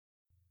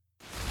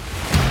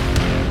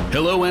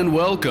Hello and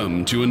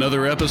welcome to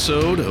another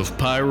episode of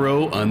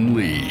Pyro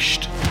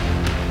Unleashed.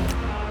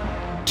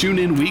 Tune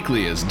in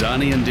weekly as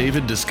Donnie and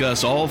David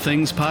discuss all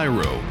things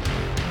pyro,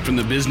 from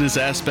the business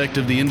aspect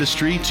of the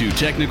industry to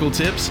technical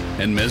tips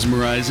and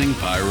mesmerizing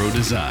pyro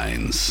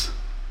designs.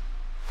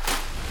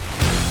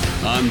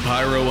 On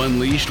Pyro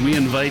Unleashed, we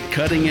invite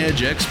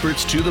cutting-edge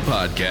experts to the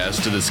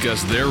podcast to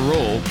discuss their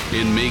role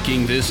in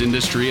making this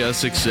industry a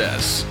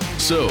success.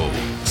 So,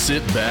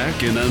 sit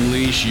back and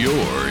unleash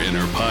your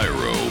inner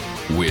pyro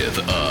with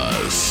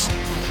us.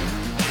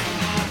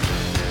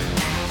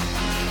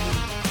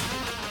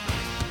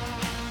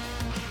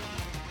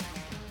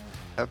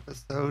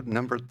 Episode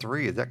number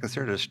 3. Is that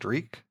considered a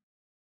streak?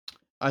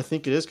 I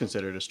think it is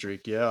considered a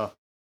streak, yeah.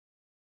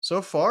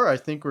 So far, I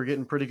think we're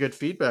getting pretty good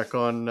feedback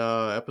on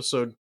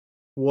episode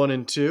 1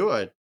 and 2.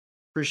 I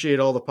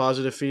appreciate all the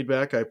positive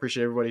feedback. I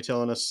appreciate everybody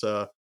telling us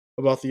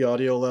about the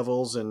audio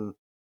levels and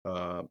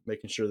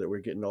making sure that we're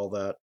getting all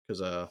that,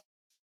 because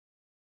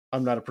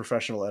I'm not a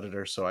professional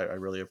editor, so I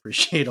really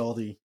appreciate all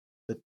the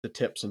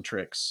tips and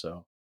tricks.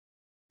 So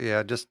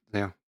Yeah, just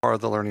part of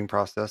the learning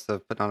process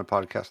of putting on a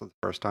podcast for the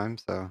first time.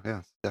 So yeah,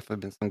 it's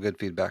definitely been some good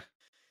feedback.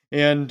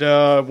 And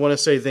I want to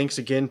say thanks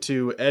again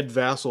to Ed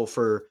Vassell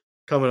for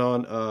coming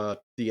on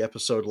the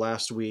episode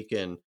last week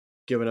and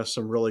giving us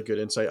some really good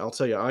insight. I'll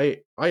tell you,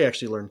 I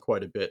actually learned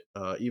quite a bit,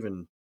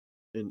 even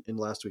in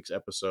last week's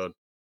episode.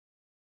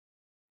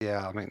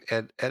 Yeah, I mean,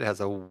 Ed has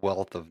a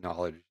wealth of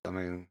knowledge. I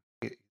mean,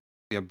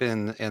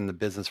 been in the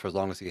business for as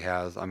long as he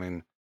has. I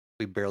mean,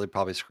 we barely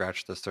probably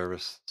scratched the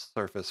surface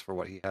for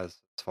what he has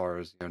as far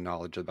as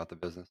knowledge about the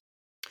business.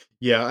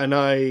 Yeah, and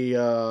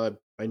I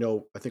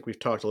know, I think we've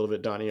talked a little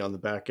bit, Donnie, on the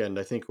back end.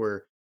 I think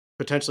we're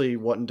potentially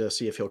wanting to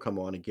see if he'll come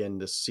on again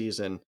this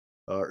season,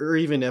 or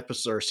even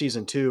episode or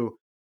season 2,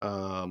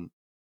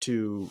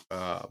 to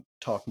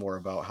talk more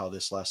about how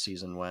this last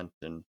season went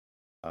and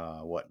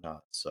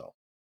whatnot. So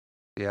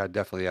Yeah,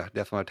 definitely. Yeah,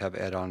 definitely have to have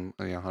Ed on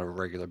on a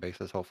regular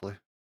basis, hopefully.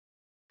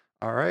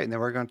 All right, and then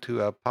we're going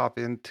to pop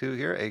into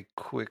here a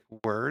quick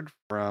word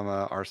from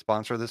our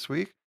sponsor this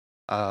week,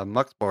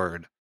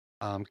 Muxboard.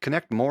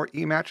 Connect more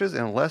e-matches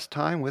in less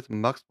time with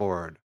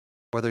Muxboard.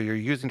 Whether you're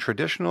using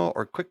traditional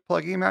or quick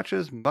plug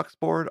e-matches,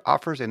 Muxboard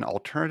offers an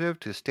alternative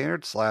to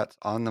standard slats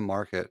on the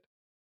market.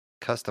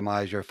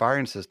 Customize your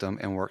firing system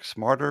and work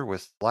smarter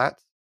with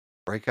slats,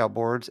 breakout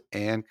boards,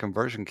 and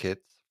conversion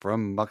kits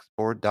from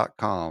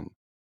muxboard.com.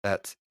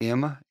 That's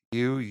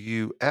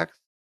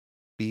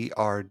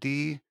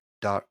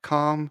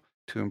MUUXBRD.com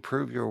to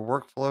improve your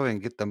workflow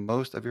and get the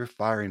most of your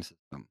firing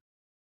system.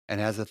 And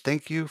as a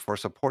thank you for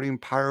supporting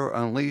Pyro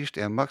Unleashed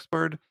and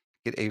Muxboard,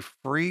 get a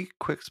free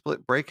quick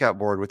split breakout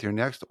board with your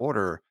next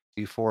order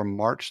before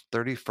March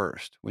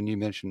 31st when you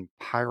mention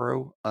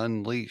Pyro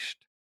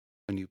Unleashed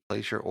when you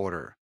place your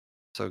order.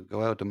 So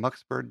go out to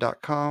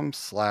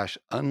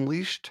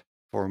muxboard.com/unleashed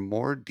for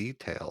more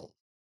details.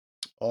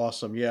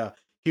 awesome. Yeah.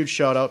 Huge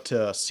shout out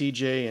to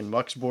CJ and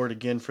Muxboard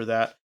again for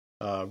that.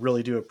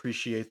 Really do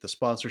appreciate the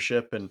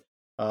sponsorship and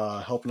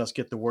helping us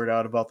get the word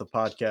out about the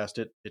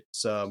podcast.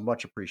 It's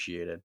much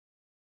appreciated.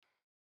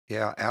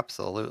 Yeah,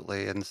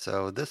 absolutely. And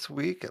so this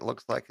week, it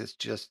looks like it's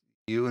just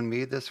you and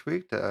me this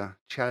week to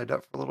chat it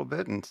up for a little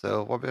bit. And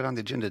so what we got on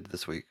the agenda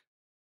this week?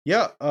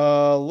 Yeah,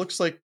 looks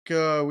like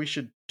we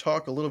should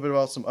talk a little bit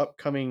about some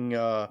upcoming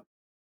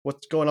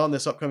what's going on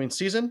this upcoming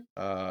season,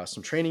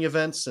 some training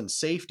events and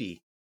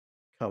safety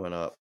coming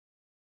up.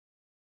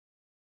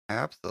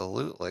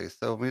 Absolutely.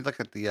 So when we look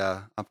at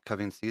the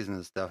upcoming season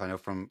and stuff, I know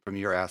from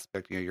your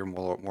aspect, you're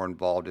more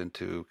involved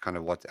into kind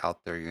of what's out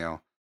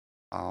there,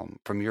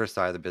 from your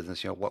side of the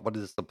business, what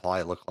does the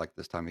supply look like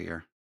this time of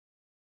year?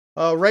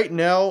 Right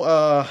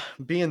now,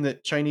 being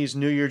that Chinese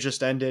New Year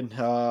just ended,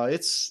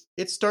 it's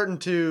starting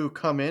to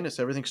come in. It's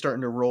everything's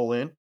starting to roll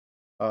in.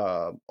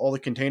 All the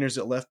containers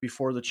that left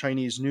before the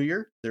Chinese New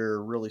Year,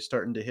 they're really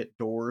starting to hit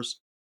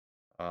doors.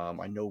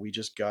 I know we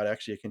just got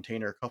actually a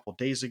container a couple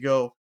days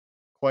ago.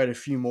 Quite a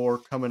few more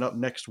coming up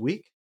next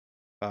week.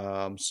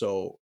 Yeah,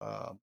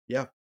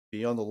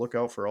 be on the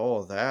lookout for all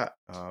of that.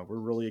 We're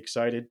really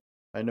excited.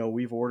 I know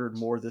we've ordered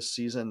more this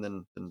season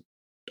than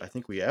I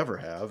think we ever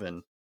have,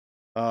 and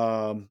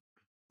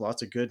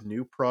lots of good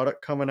new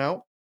product coming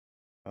out.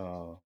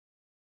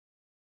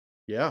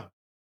 Yeah,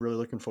 really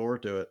looking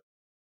forward to it.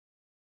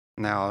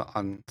 Now,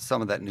 on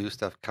some of that new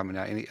stuff coming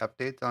out, any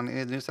updates on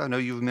any of the new stuff? I know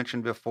you've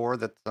mentioned before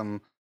that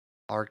some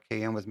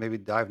RKM was maybe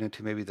diving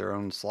into maybe their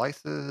own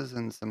slices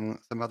and some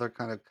other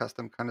kind of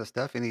custom kind of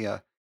stuff. Any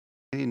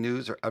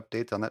news or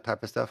updates on that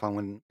type of stuff on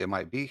when it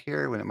might be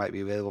here, when it might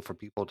be available for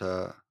people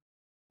to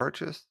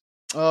purchase?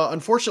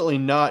 Unfortunately,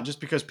 not just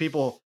because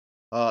people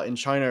in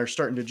China are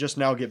starting to just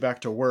now get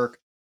back to work.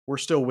 We're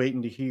still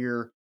waiting to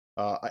hear.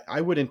 I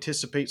would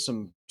anticipate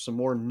some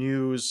more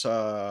news,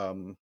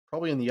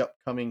 probably in the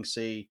upcoming,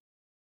 say,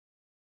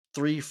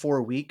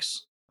 3-4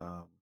 weeks.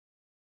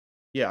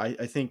 Yeah,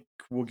 I think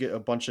we'll get a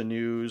bunch of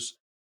news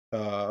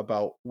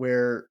about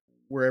where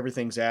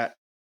everything's at,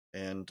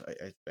 and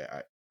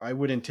I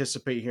would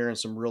anticipate hearing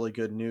some really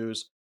good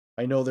news.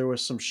 I know there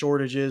was some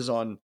shortages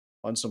on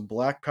on some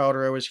black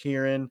powder I was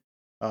hearing.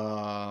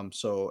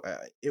 So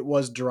it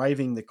was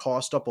driving the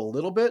cost up a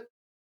little bit.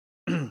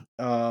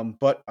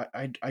 But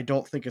I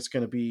don't think it's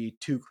going to be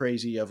too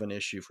crazy of an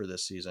issue for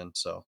this season.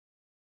 So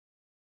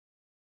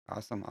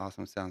Awesome,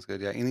 awesome. Sounds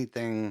good. Yeah.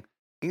 Anything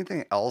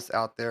else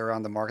out there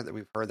around the market that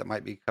we've heard that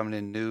might be coming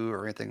in new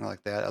or anything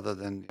like that, other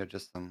than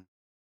just some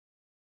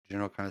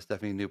general kind of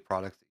stuff, any new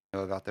products that you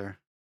know of out there?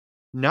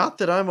 not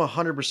that I'm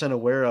 100%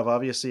 aware of.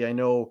 Obviously, I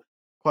know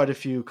quite a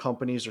few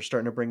companies are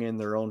starting to bring in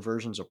their own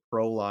versions of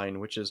Proline,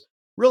 which is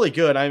really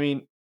good. I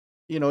mean,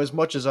 as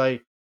much as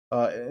I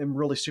am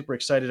really super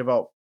excited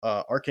about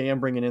RKM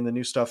bringing in the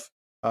new stuff,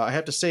 I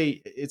have to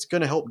say it's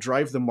going to help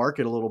drive the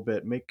market a little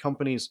bit, make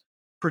companies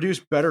produce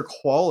better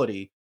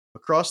quality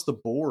across the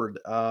board.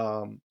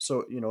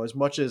 So as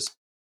much as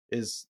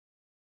is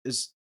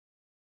is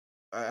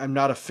I'm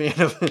not a fan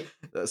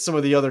of some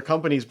of the other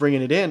companies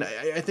bringing it in,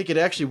 I think it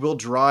actually will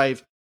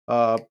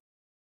uh,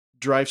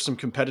 drive some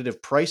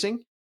competitive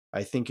pricing.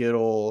 I think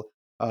it'll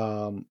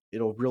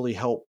really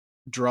help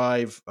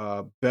drive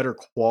better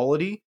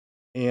quality,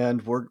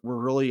 and we're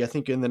really, I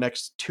think, in the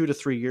next 2 to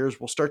 3 years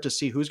we'll start to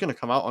see who's going to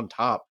come out on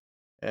top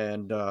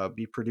and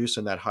be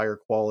producing that higher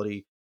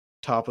quality,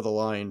 top of the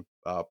line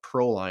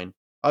pro line.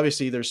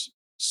 Obviously, there's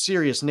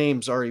serious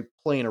names already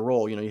playing a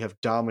role. You have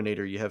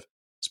Dominator, you have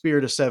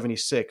Spirit of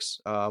 76,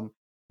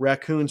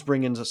 Raccoons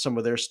bringing some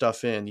of their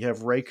stuff in. You have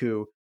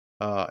Reiku,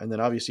 and then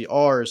obviously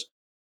ours.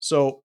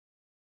 So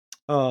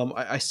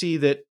I see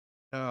that.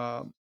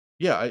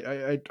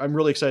 Yeah, I'm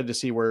really excited to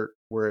see where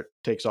it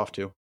takes off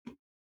to.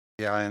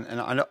 Yeah, and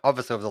I know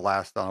obviously over the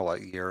last, I don't know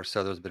what, year or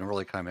so, there's been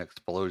really kind of an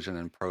explosion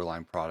in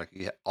Proline product.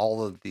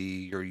 All of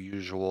your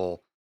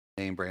usual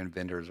name brand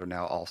vendors are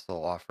now also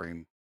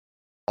offering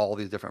all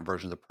these different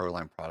versions of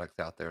Proline products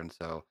out there, and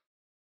so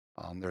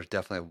there's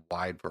definitely a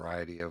wide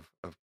variety of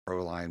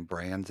Proline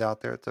brands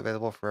out there that's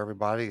available for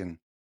everybody, and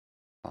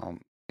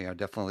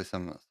definitely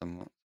some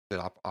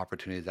good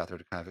opportunities out there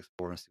to kind of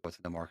explore and see what's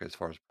in the market as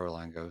far as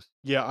Proline goes.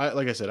 Yeah,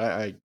 like I said,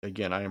 I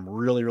again, I am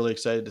really really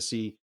excited to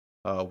see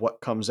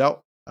what comes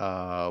out.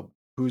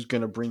 Who's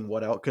going to bring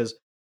what out? Because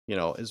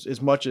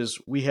as much as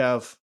we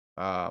have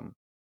a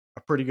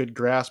pretty good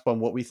grasp on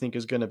what we think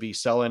is going to be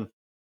selling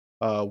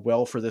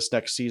well for this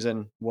next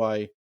season,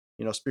 why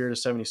Spirit of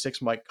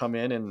 76 might come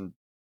in and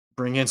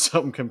bring in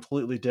something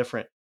completely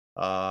different.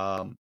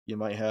 You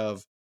might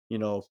have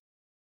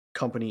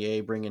company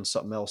A bring in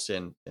something else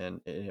in,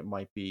 and it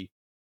might be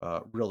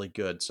really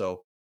good.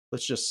 So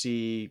let's just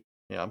see.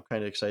 Yeah, I'm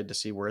kind of excited to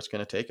see where it's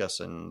going to take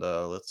us, and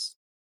let's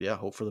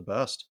hope for the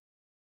best.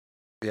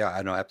 Yeah,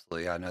 I know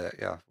absolutely. Yeah, I know that.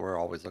 Yeah, we're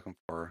always looking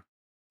for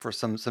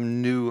some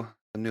new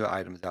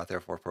items out there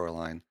for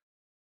Proline.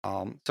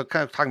 So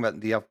kind of talking about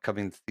the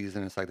upcoming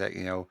season and stuff like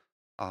that,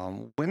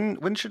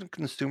 when should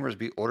consumers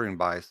be ordering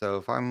by? So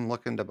if I'm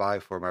looking to buy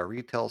for my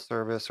retail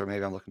service, or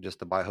maybe I'm looking just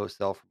to buy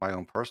wholesale for my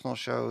own personal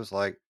shows,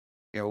 like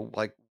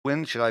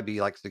when should I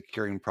be like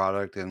securing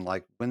product, and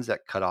like when's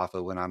that cutoff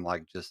of when I'm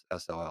like just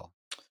SOL?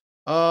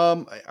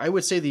 I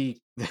would say the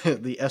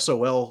the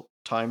SOL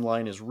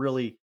timeline is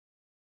really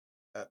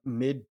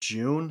mid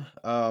June.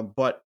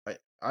 But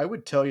I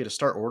would tell you to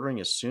start ordering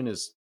as soon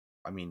as,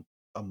 I mean,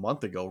 a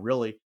month ago.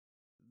 Really,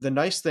 the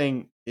nice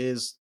thing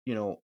is,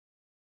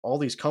 all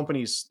these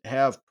companies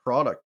have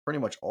product pretty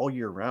much all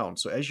year round.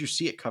 So as you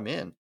see it come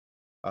in,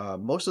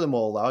 most of them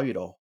will allow you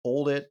to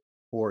hold it,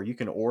 or you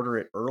can order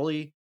it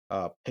early,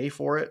 pay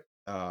for it.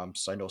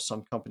 So I know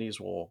some companies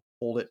will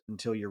hold it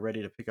until you're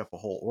ready to pick up a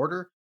whole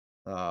order.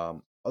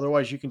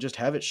 Otherwise, you can just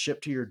have it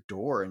shipped to your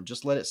door and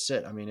just let it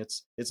sit. I mean,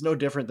 it's no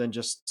different than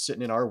just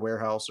sitting in our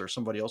warehouse or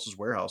somebody else's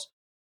warehouse.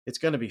 It's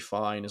going to be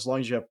fine as long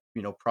as you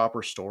have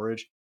proper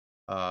storage,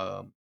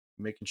 um,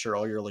 making sure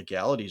all your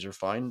legalities are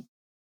fine.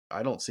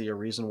 I don't see a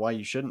reason why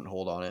you shouldn't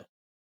hold on it.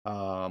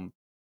 Um,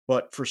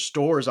 but for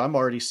stores, I'm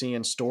already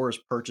seeing stores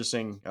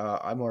purchasing.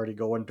 I'm already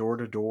going door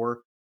to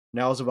door.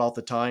 Now is about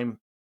the time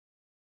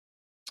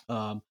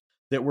um,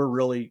 that we're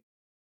really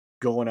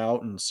going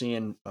out and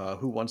seeing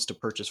who wants to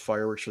purchase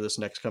fireworks for this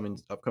next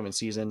upcoming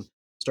season.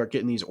 Start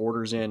getting these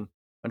orders in.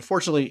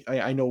 Unfortunately,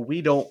 I know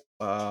we don't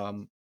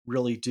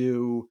really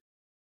do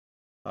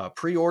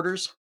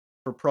pre-orders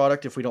for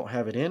product if we don't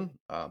have it in.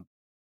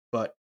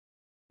 But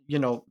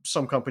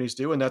some companies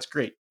do, and that's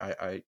great.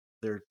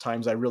 There are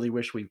times I really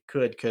wish we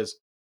could, because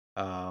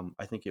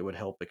I think it would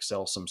help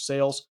excel some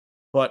sales.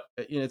 But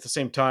at the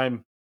same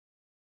time,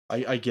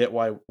 I get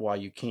why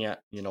you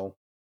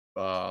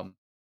um,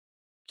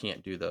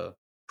 can't do the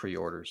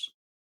pre-orders.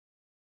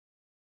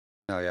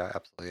 No, yeah,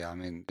 absolutely. Yeah. I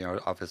mean,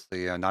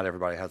 obviously, not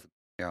everybody has,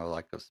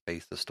 like a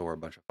space to store a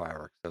bunch of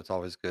fireworks. So it's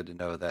always good to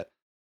know that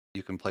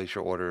you can place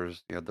your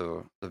orders.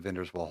 The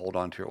vendors will hold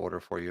on to your order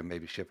for you and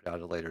maybe ship it out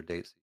at a later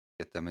date, so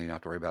you get them, and you don't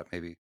have to worry about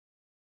maybe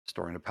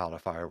storing a pallet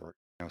of fireworks,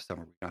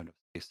 somewhere we don't have enough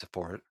space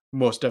for it.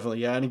 Most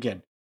definitely, yeah. And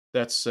again,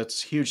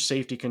 that's huge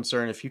safety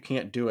concern. If you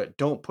can't do it,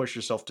 don't push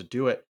yourself to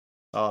do it.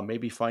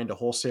 Maybe find a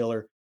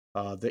wholesaler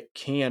that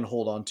can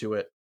hold on to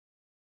it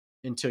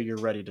until you're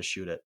ready to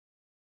shoot it.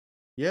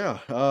 Yeah,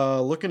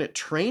 looking at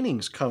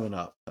trainings coming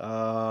up.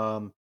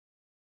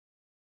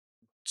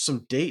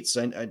 some dates.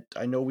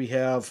 I know we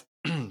have,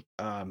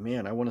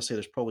 man, I want to say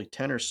there's probably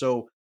 10 or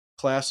so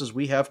classes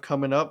we have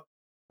coming up.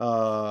 You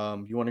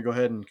want to go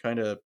ahead and kind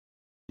of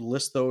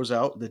list those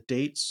out, the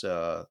dates,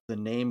 the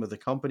name of the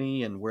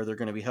company, and where they're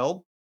going to be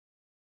held?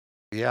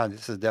 Yeah,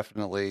 this is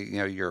definitely,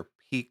 your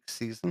peak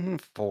season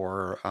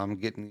for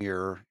getting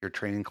your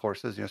training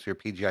courses, so your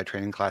PGI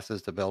training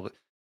classes to build.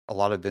 A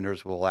lot of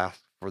vendors will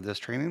ask for this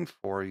training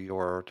for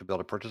your to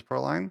build a purchase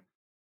pro line.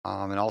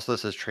 And also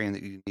this is training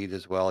that you need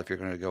as well if you're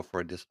going to go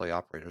for a display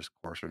operators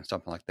course or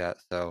something like that.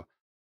 So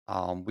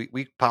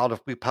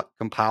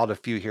compiled a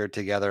few here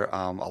together.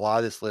 A lot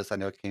of this list I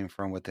know came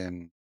from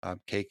within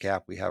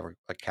KCAP. We have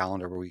a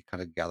calendar where we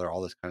kind of gather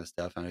all this kind of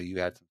stuff. I know you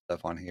had some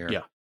stuff on here.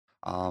 Yeah.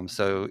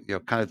 So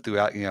kind of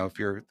throughout, if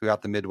you're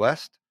throughout the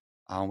Midwest,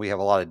 we have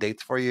a lot of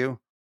dates for you.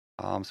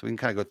 So we can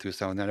kind of go through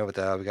some. And then over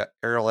there, we got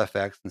Aerial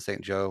FX in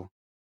St. Joe,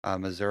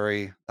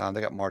 Missouri.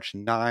 They got March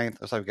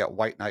 9th. Looks like we got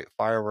White Night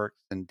Fireworks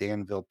in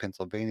Danville,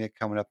 Pennsylvania,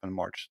 coming up on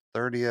March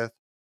 30th.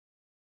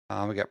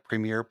 We got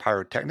Premier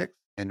Pyrotechnics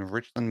in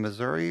Richland,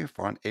 Missouri,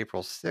 for on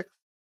April 6th.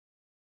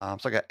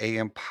 So I got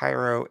AM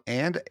Pyro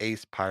and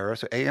Ace Pyro.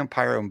 So AM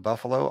Pyro in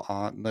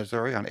Buffalo,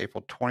 Missouri, on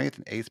April 20th,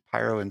 and Ace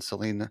Pyro in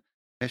Saline,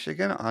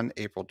 Michigan, on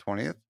April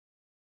 20th.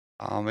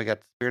 We got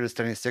Spirit of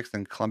 76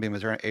 in Columbia,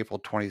 Missouri, on April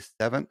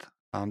 27th.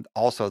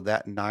 Also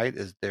that night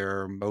is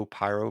their Mo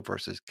Pyro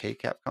versus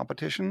KCAP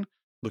competition.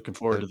 Looking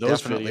forward So to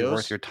those definitely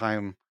worth videos. your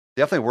time.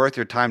 Definitely worth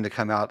your time to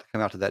come out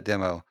to that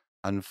demo.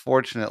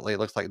 Unfortunately, it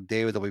looks like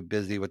David will be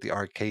busy with the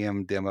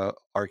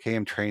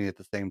RKM training at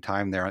the same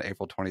time there on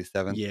April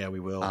 27th. Yeah, we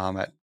will.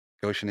 At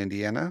Goshen,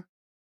 Indiana.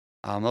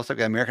 Also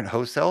got American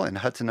Wholesale in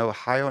Hudson,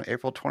 Ohio, on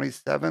April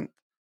 27th.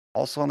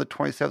 Also on the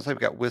 27th, we've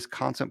got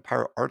Wisconsin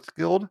Pyro Arts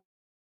Guild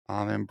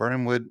in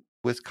Burnhamwood,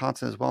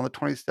 Wisconsin, as well on the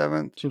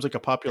 27th. Seems like a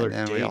popular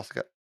And then we date. also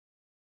got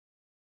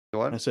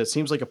what? I said, it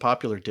seems like a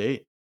popular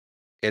date.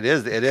 It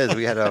is.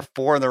 We had a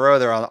 4 in the row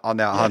there on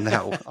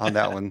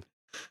that one.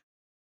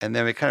 And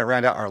then we kind of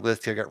round out our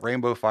list here. Got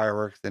Rainbow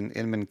Fireworks in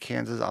Inman,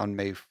 Kansas, on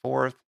May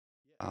 4th.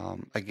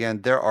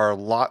 Again, there are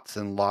lots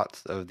and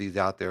lots of these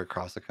out there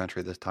across the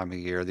country this time of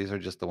year. These are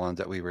just the ones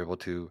that we were able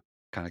to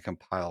kind of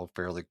compile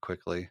fairly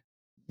quickly.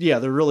 Yeah,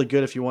 they're really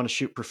good if you want to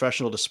shoot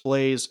professional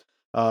displays,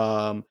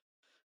 um,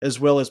 as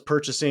well as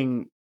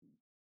purchasing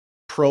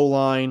pro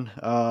line.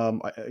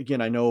 Again,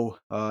 I know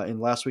in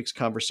last week's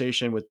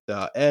conversation with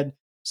Ed,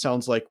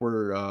 sounds like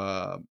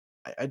we're.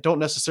 I don't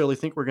necessarily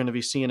think we're going to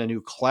be seeing a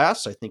new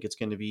class. I think it's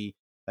going to be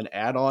an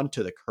add-on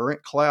to the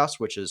current class,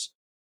 which is.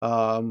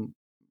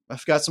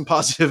 I've got some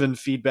positive and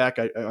feedback.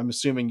 I'm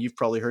assuming you've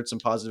probably heard some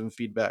positive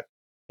feedback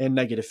and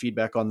negative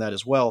feedback on that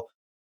as well.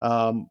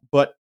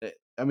 But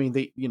I mean,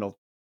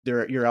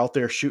 you're out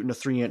there shooting a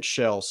 3-inch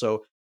shell,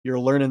 so you're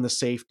learning the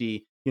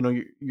safety.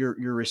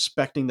 You're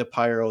respecting the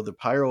pyro. The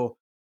pyro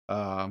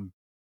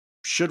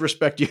should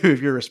respect you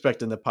if you're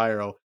respecting the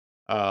pyro.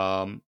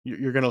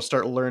 You're going to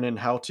start learning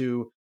how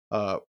to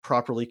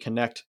properly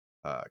connect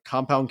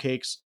compound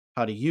cakes,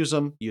 how to use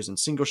them, using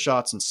single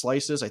shots and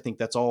slices. I think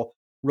that's all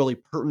really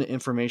pertinent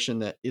information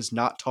that is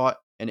not taught,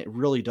 and it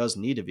really does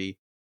need to be,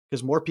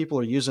 because more people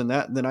are using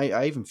that than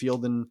I even feel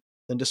than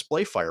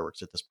display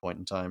fireworks at this point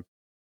in time.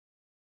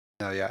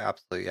 No, yeah,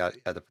 absolutely. Yeah,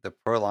 yeah. The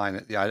pro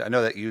line. Yeah, I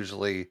know that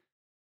usually,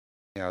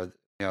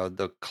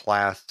 the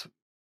class.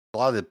 A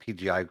lot of the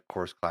PGI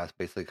course class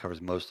basically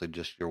covers mostly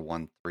just your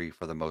 1-3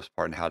 for the most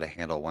part and how to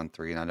handle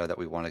 1-3. And I know that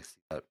we want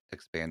to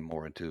expand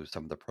more into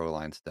some of the pro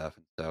line stuff.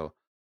 And so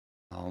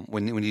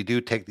when you do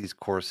take these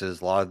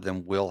courses, a lot of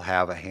them will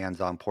have a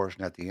hands-on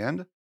portion at the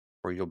end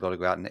where you'll be able to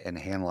go out and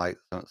hand light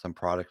some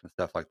product and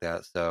stuff like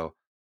that. So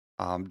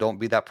don't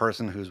be that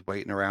person who's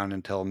waiting around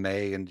until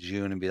May and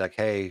June and be like,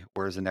 hey,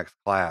 where's the next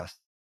class?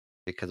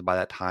 Because by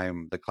that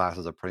time, the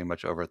classes are pretty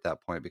much over at that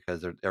point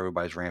because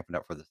everybody's ramping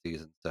up for the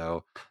season.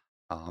 So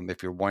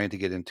if you're wanting to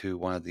get into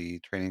one of the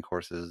training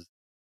courses,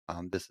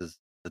 this is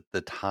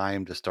the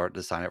time to start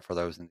to sign up for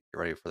those and get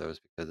ready for those,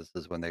 because this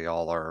is when they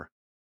all are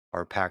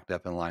packed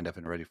up and lined up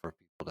and ready for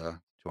people to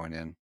join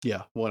in.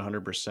 Yeah,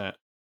 100%.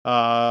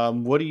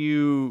 What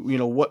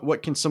do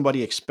what can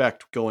somebody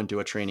expect going to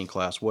a training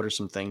class? What are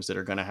some things that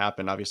are going to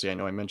happen? Obviously, I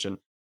know I mentioned,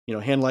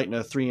 hand lighting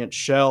a 3-inch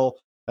shell.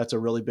 That's a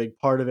really big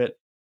part of it.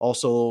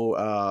 Also,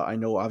 I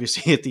know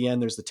obviously at the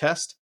end there's the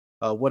test.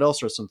 What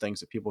else are some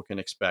things that people can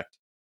expect?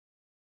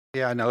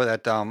 Yeah, I know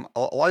that a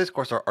lot of these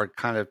courses are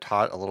kind of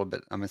taught a little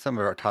bit. I mean, some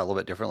of it are taught a little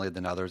bit differently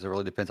than others. It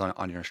really depends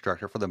on your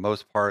instructor. For the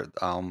most part,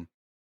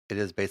 it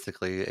is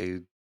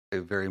basically a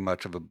very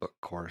much of a book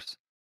course.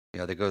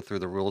 They go through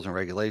the rules and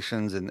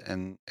regulations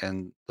and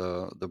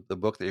the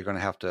book that you're going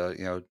to have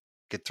to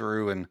get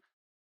through, and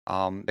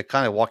they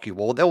kind of walk you.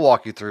 Well, they'll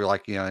walk you through,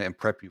 like, and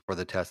prep you for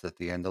the test at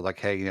the end. They're like,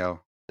 hey,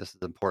 this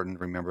is important.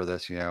 Remember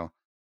this. The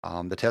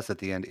test at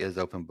the end is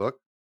open book,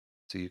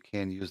 so you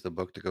can use the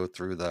book to go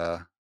through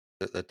the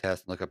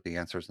test and look up the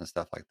answers and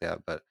stuff like that.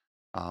 But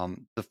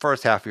the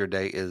first half of your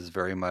day is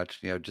very much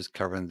just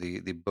covering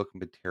the book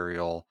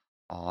material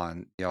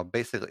on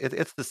basically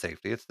it's the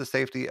safety. It's the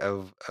safety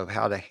of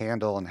how to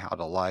handle and how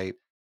to light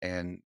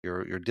and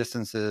your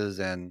distances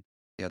and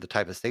the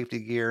type of safety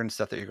gear and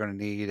stuff that you're going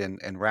to need,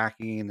 and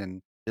racking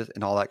and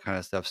all that kind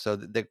of stuff. So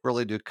they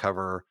really do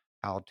cover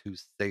how to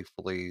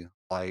safely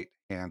light,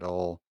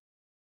 handle,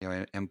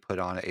 and put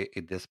on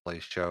a display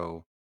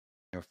show,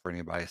 for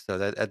anybody. So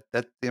that's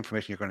the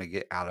information you're going to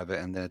get out of it.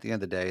 And then at the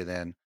end of the day,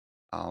 then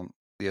um,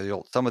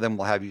 some of them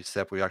will have you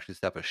we actually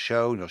set up a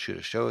show, and you'll shoot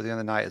a show at the end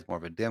of the night. It's more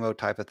of a demo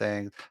type of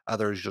thing.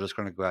 Others, you're just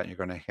going to go out and you're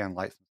going to hand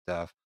light some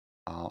stuff.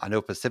 I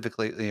know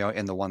specifically,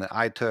 in the one that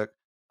I took,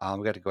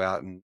 we got to go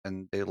out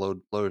and they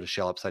loaded a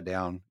shell upside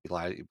down. You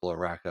light it, you blow a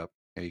rack up.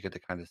 You get to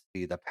kind of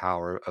see the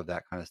power of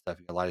that kind of stuff.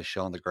 You can light a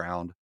shell on the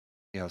ground,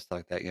 stuff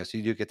like that. So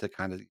you do get to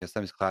kind of,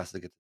 some of these classes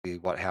get to see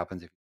what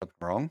happens if you do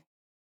something wrong.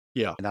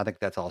 Yeah. And I think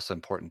that's also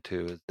important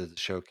too, is to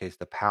showcase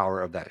the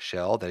power of that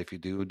shell. That if you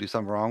do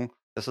something wrong,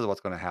 this is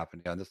what's going to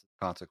happen. And this is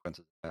the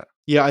consequences of that.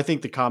 Yeah, I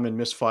think the common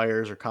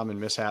misfires or common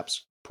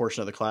mishaps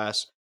portion of the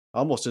class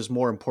almost is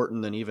more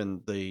important than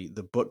even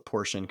the book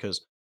portion,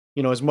 because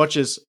as much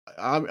as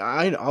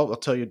I'll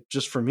tell you,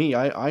 just for me,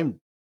 I am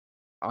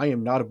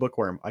not a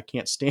bookworm. I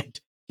can't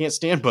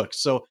stand books.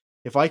 So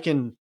if I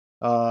can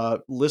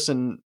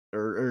listen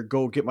or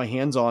go get my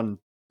hands on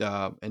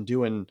and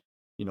doing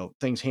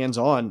things hands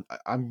on,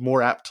 I'm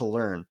more apt to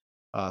learn.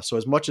 So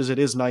as much as it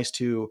is nice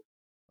to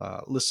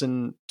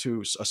listen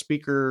to a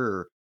speaker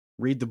or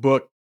read the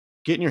book,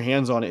 getting your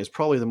hands on it is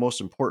probably the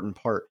most important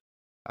part.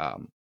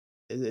 Um,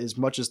 as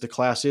much as the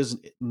class is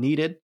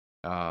needed,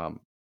 and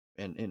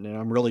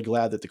I'm really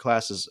glad that the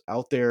class is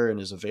out there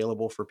and is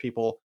available for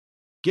people.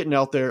 Getting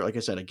out there, like I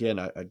said, again,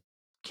 I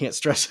can't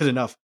stress it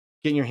enough.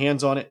 Getting your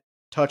hands on it,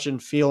 touching,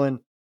 feeling,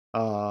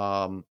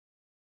 and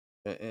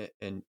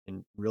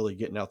really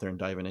getting out there and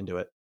diving into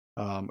it.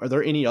 Are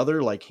there any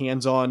other like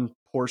hands-on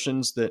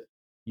portions that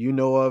you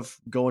know of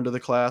going to the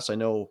class? I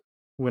know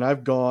when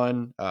I've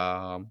gone,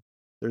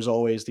 there's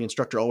always the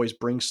instructor always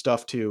brings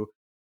stuff to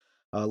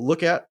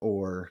look at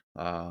or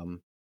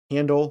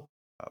handle,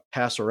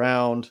 pass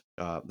around.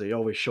 They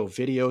always show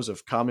videos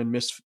of common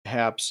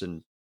mishaps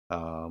and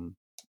um,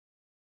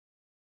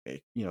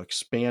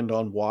 expand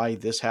on why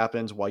this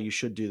happens, why you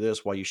should do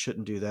this, why you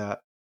shouldn't do that.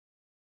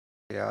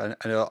 Yeah, and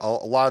I know a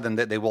lot of them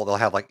they'll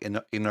have like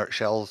inert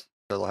shells.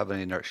 So they'll have an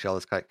inert shell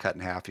that's cut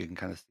in half. You can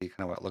kind of see kind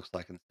of what it looks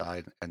like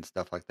inside and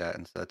stuff like that.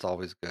 And so that's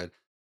always good.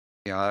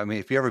 I mean,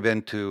 if you've ever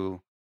been to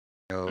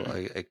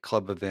a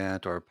club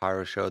event or a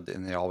pyro show,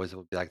 and they always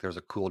will be like there's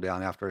a cool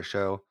down after a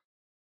show.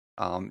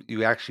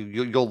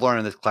 You'll learn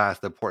in this class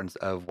the importance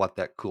of what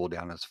that cool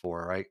down is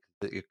for, right?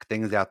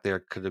 Things out there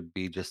could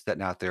be just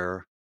sitting out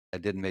there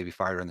that didn't maybe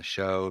fire in the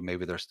show.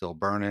 Maybe they're still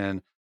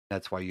burning.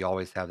 That's why you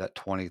always have that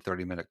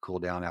 20-30 minute cool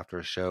down after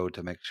a show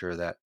to make sure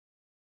that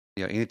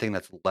anything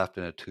that's left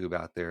in a tube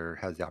out there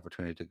has the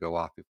opportunity to go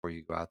off before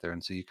you go out there.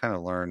 And so you kind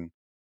of learn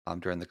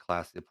during the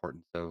class the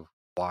importance of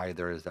why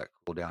there is that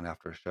cool down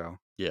after a show.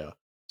 Yeah.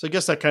 So I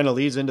guess that kind of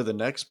leads into the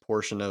next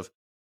portion of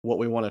what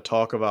we want to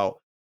talk about.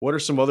 What are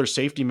some other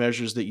safety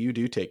measures that you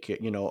do take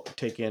in?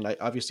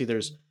 Obviously,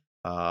 there's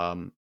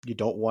you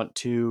don't want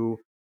to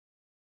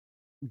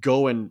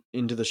go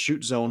into the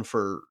shoot zone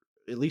for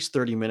at least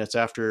 30 minutes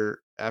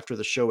after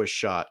the show is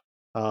shot.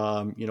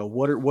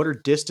 What are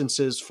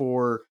distances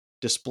for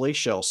display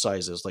shell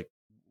sizes? Like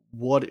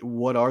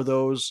what are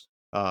those?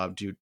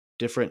 Do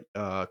different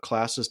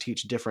classes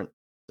teach different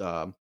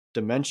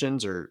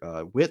dimensions or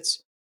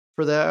widths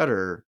for that,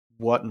 or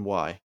what and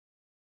why?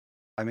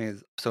 I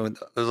mean, so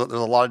there's a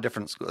lot of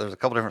different there's a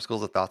couple different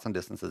schools of thoughts on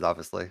distances.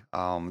 Obviously,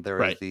 there is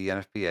Right. the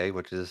NFPA,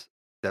 which is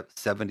that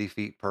 70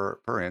 feet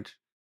per inch.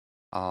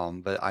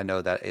 But I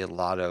know that a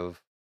lot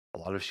of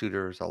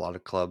shooters, a lot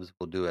of clubs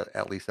will do it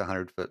at least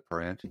 100 foot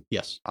per inch.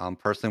 Yes.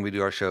 Personally, we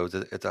do our shows.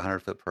 It's 100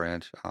 foot per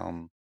inch.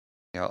 You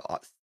know, uh,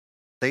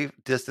 Safe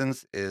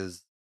distance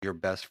is your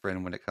best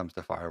friend when it comes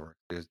to fireworks.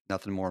 There's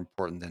nothing more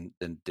important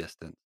than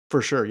distance.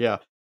 For sure. Yeah.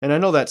 And I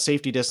know that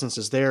safety distance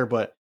is there,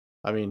 but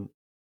I mean,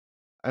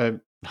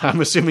 I'm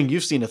assuming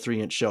you've seen a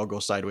 3-inch shell go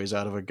sideways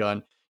out of a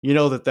gun. You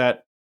know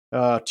that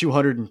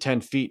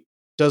 210 feet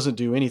doesn't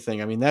do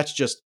anything. I mean, that's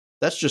just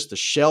the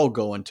shell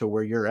going to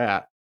where you're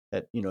at.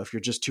 If you're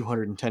just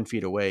 210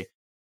 feet away,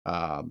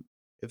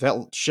 if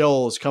that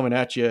shell is coming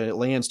at you and it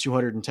lands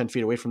 210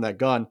 feet away from that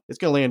gun, it's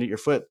going to land at your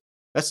foot.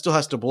 That still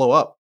has to blow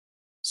up.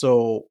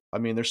 So, I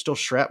mean, there's still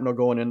shrapnel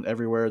going in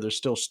everywhere. There's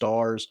still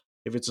stars.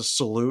 If it's a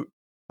salute,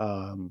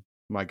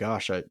 my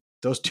gosh,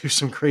 those do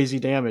some crazy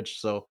damage.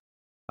 So,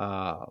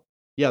 uh,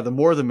 yeah, the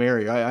more the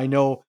merrier. I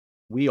know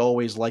we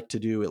always like to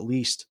do at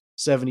least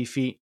 70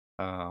 feet.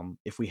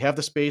 If we have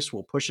the space,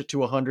 we'll push it to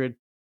 100.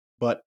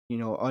 But,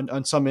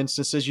 on some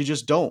instances, you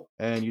just don't.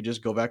 And you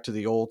just go back to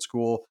the old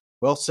school.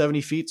 Well,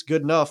 70 feet's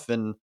good enough,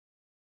 and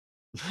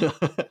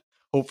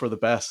hope for the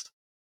best.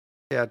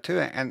 Yeah, too,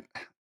 and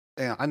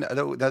I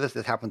know that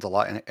this happens a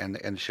lot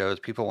in shows.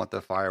 People want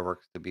the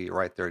fireworks to be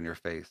right there in your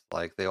face.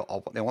 Like they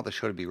want the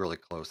show to be really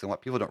close. And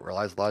what people don't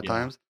realize a lot of Yeah,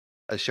 times,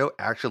 a show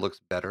actually looks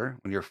better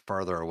when you're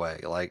farther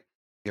away. Like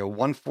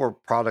 1 4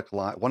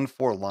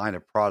 line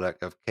of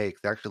product of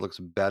cakes actually looks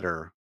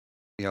better.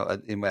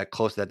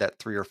 Close to that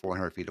 300 or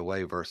 400 feet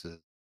away versus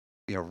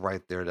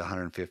right there at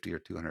 150 or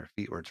 200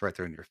 feet, where it's right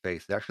there in your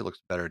face. It actually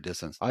looks better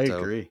distance. I So,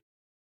 agree.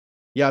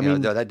 Yeah, I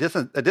mean, that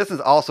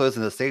distance also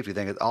isn't a safety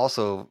thing. It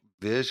also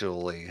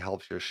visually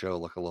helps your show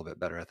look a little bit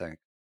better, I think.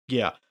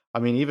 yeah. I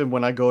mean, even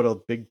when I go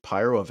to big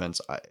pyro events,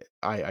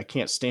 I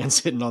can't stand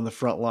sitting on the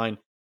front line.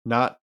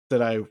 Not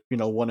that I,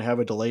 want to have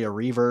a delay, a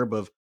reverb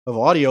of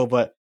audio,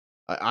 but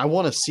I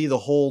want to see the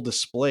whole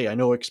display. I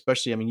know,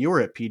 especially, I mean, you were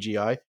at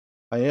PGI.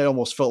 I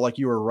almost felt like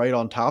you were right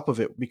on top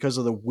of it because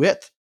of the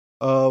width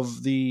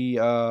of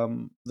the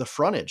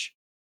frontage.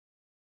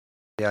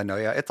 Yeah, no,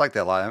 yeah, it's like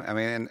that a lot. I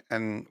mean,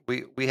 and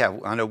we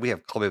have, I know we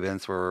have club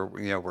events where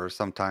where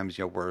sometimes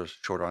we're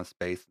short on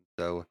space,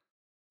 so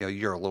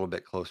you're a little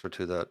bit closer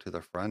to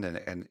the front,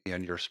 and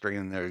you're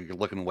straining there, you're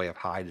looking way up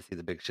high to see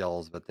the big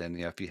shells, but then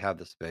if you have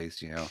the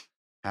space,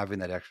 having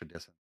that extra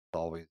distance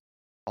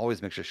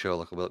always makes your show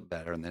look a little bit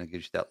better, and then it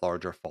gives you that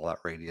larger fallout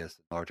radius,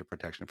 larger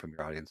protection from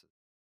your audience.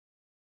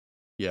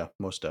 Yeah,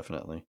 most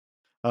definitely.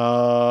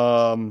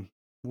 Um,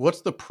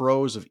 what's the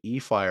pros of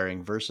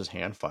e-firing versus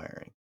hand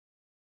firing?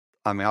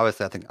 I mean,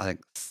 obviously, I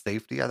think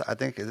safety, I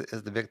think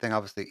is the big thing.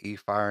 Obviously,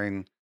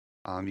 e-firing,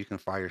 you can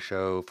fire your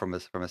show from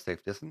a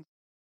safe distance.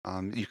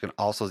 You can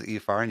also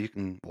e-firing, you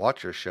can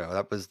watch your show.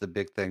 That was the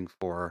big thing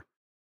for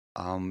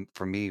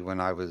me when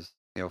I was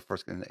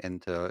first getting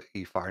into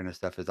e-firing and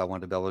stuff. Is I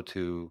wanted to be able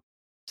to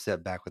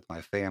sit back with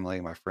my family,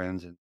 my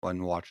friends,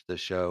 and watch the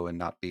show and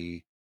not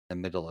be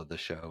in the middle of the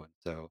show. And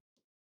so,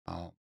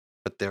 um,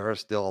 but there are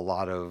still a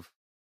lot of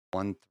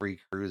 1-3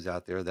 crews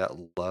out there that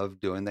love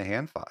doing the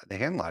hand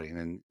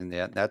lighting, and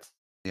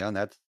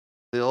that's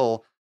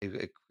still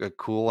a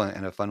cool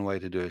and a fun way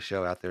to do a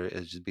show out there,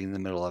 is just being in the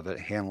middle of it,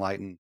 hand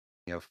lighting,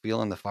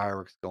 feeling the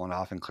fireworks going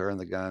off and clearing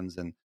the guns,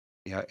 and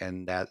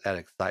and that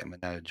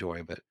excitement, that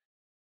joy. But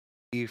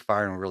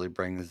firing really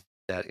brings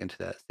that into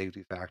that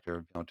safety factor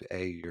of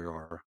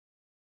you're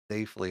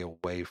safely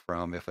away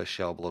from, if a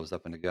shell blows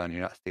up in the gun,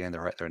 you're not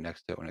standing right there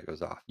next to it when it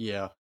goes off.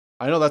 Yeah.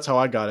 I know that's how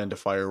I got into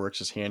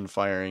fireworks, is hand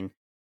firing.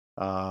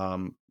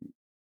 Um,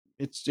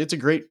 it's a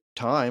great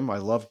time. I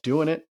love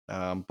doing it.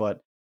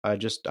 But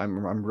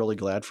I'm really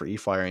glad for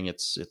e-firing.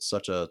 It's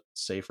such a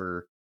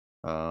safer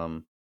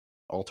um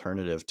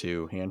alternative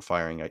to hand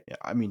firing.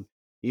 I mean,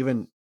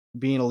 even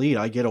being a lead,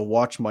 I get to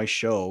watch my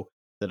show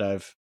that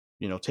I've,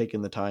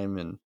 taken the time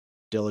and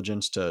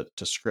diligence to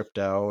script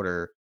out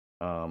or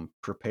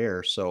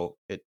prepare. So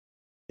it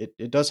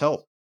does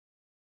help.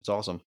 It's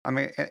awesome. I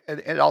mean,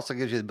 it also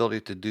gives you the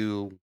ability to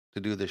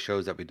do the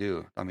shows that we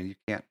do. I mean, you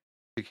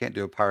can't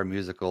do a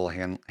pyromusical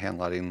hand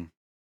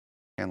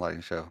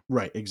lighting show.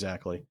 Right,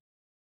 exactly.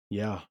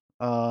 Yeah.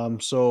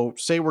 So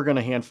say we're going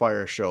to hand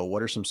fire a show.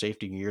 What are some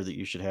safety gear that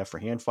you should have for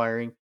hand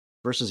firing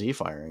versus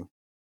e-firing?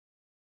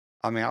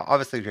 I mean,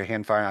 obviously, if you're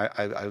hand firing,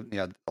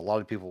 a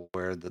lot of people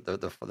wear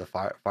the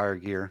fire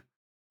gear,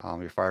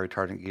 your fire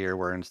retardant gear,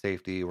 wearing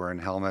safety, wearing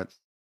helmets.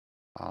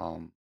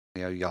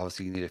 You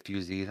obviously need a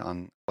fusee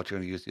on what you're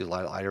going to use to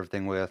light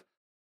everything with.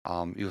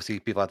 You'll see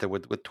people out there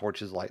with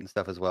torches lighting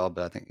stuff as well,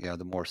 but I think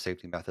the more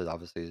safety method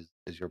obviously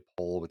is your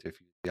pole with your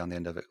fusee on the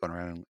end of it, going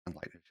around and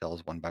lighting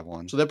shells one by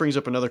one. So that brings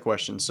up another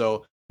question.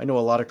 So I know a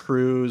lot of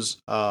crews.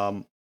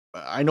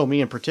 I know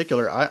me in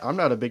particular. I'm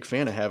not a big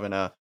fan of having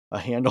a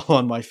handle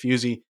on my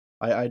fusee.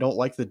 I don't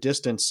like the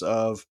distance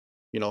of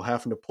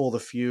having to pull the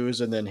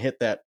fuse and then hit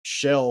that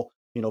shell.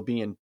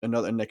 Being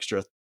an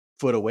extra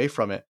foot away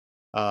from it.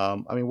 I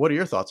mean, what are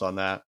your thoughts on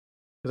that?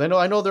 Because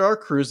I know there are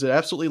crews that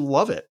absolutely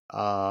love it.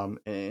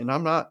 And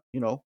I'm not.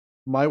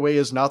 My way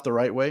is not the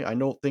right way. I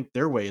don't think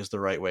their way is the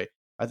right way.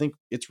 I think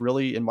it's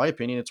really, in my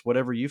opinion, it's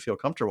whatever you feel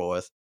comfortable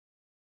with.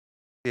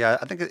 Yeah,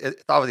 I think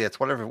it's obviously it's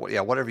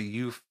whatever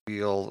you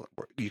feel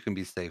you can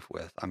be safe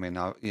with. I mean,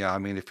 I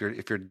mean, if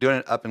you're doing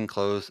it up and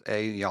close,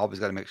 you always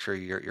got to make sure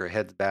your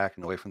head's back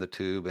and away from the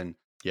tube, and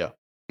Yeah.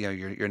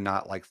 you're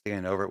not like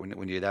standing over it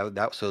when you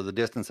that. So the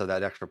distance of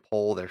that extra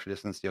pole, the extra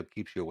distance,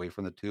 keeps you away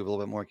from the tube a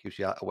little bit more, keeps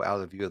you out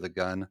of the view of the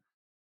gun.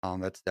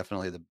 That's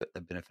definitely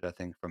the benefit, I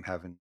think, from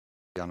having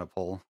be on a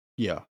pole.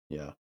 Yeah,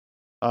 yeah.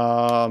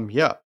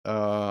 Yeah.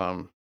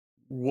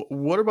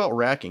 What about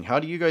racking? How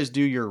do you guys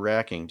do your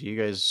racking? Do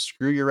you guys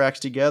screw your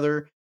racks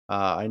together?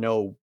 I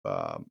know,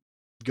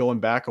 going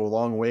back a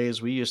long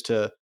ways, we used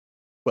to,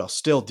 well,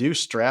 still do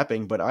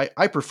strapping, but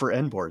I prefer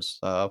end boards.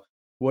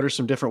 What are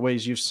some different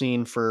ways you've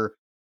seen for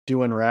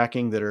doing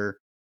racking that are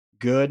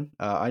good?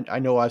 I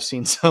know I've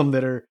seen some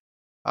that are,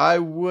 I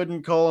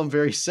wouldn't call them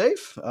very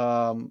safe.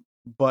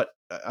 But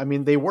I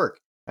mean, they work.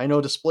 I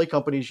know display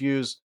companies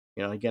use,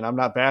 again, I'm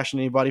not bashing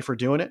anybody for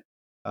doing it.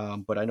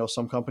 But I know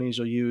some companies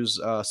will use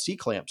C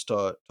clamps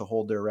to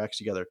hold their racks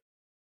together.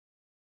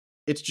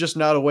 It's just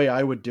not a way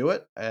I would do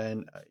it.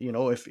 And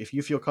if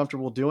you feel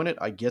comfortable doing it,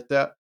 I get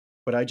that.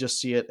 But I just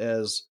see it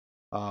as,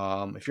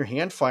 if you're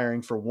hand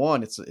firing, for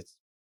one, it's a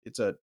it's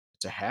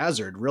a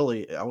hazard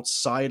really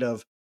outside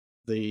of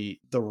the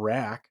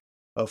rack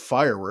of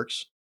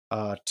fireworks.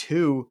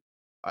 Two,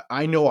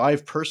 I know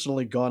I've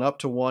personally gone up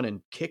to one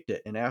and kicked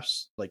it and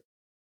like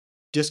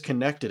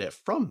disconnected it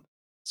from.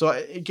 So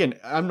again,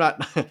 I'm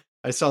not.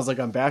 It sounds like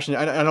I'm bashing it.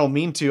 I don't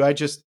mean to.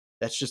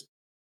 That's just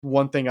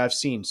one thing I've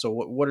seen. So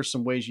what are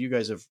some ways you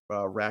guys have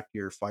racked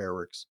your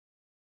fireworks?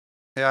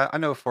 Yeah, I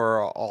know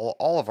for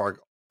all of our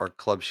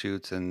club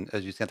shoots and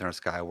as you said in our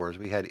Skywars,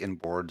 we had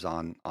inboards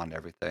on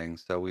everything.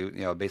 So we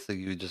basically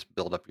you just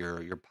build up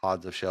your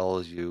pods of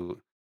shells,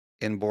 you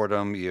inboard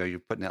them, you're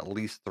putting at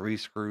least 3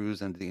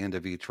 screws into the end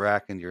of each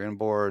rack into your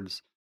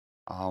inboards.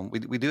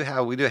 We do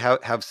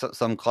have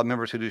some club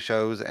members who do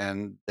shows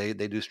and they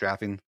do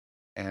strapping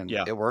and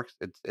Yeah, it works.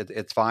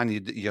 It's fine.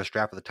 You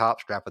strap at the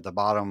top, strap at the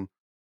bottom,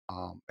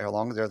 as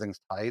long as everything's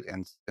tight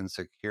and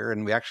secure.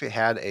 And we actually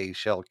had a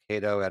shell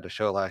Kato at a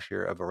show last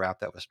year of a wrap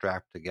that was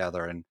strapped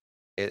together, and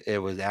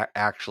it was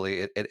actually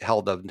it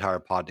held the entire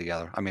pod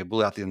together. I mean, it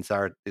blew out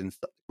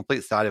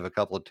complete side of a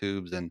couple of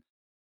tubes, and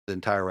the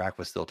entire rack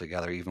was still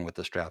together, even with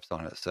the straps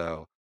on it.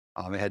 So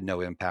it had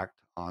no impact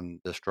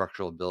on the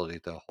structural ability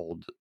to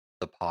hold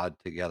the pod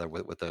together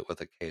with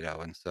a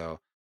Kato. And so,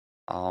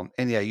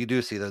 and yeah, you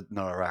do see the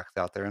Nilla racks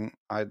out there, and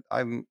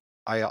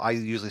I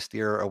usually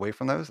steer away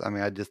from those. I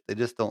mean, they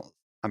just don't.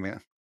 I mean,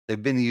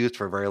 they've been used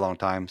for a very long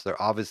time, so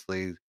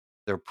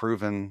they're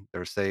proven,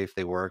 they're safe,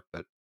 they work.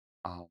 But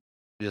um,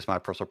 just my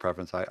personal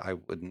preference, I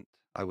wouldn't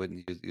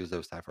use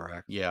those type of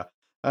racks. yeah.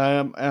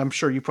 I'm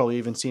sure you probably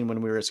even seen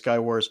when we were at Sky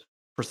Wars.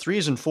 For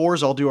threes and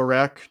fours, I'll do a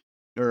rack,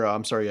 or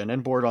I'm sorry, an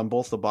end board on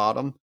both the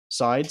bottom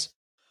sides.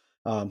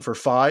 For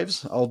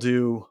fives, I'll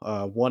do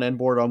one end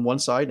board on one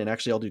side, and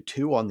actually I'll do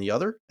two on the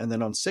other. And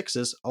then on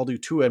sixes, I'll do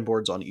two end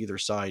boards on either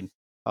side.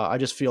 I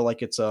just feel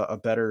like it's a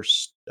better,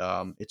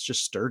 it's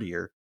just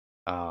sturdier.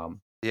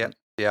 Um, Yeah,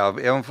 yeah.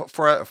 And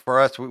for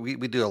us, we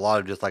do a lot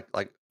of just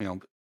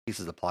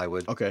pieces of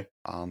plywood. okay.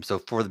 So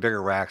for the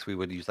bigger racks, we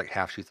would use like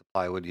half sheets of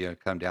plywood.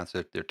 Come down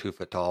so they're 2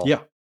 foot tall.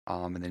 Yeah.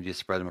 And then you just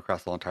spread them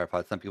across the whole entire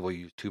pod. Some people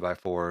use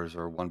 2x4s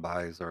or 1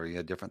 bys or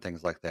different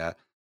things like that.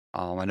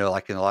 I know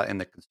like in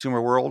the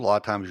consumer world, a lot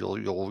of times you'll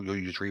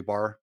use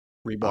rebar.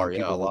 Rebar.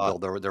 Yeah. A People will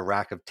lot. build their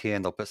rack of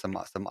 10. They'll put some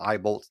eye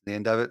bolts at the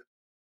end of it.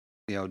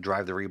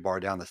 Drive the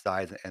rebar down the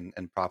sides and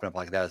prop it up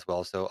like that as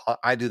well. So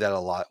I do that a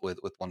lot with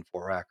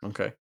 1-4 racks.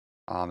 Okay.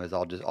 Is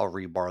I'll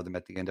rebar them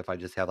at the end if I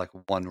just have like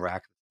one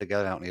rack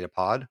together. I don't need a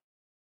pod.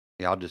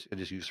 Yeah, I'll just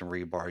use some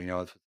rebar.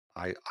 It's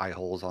eye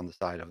holes on the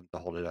side of them to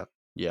hold it up.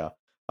 Yeah.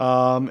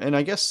 And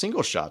I guess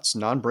single shots,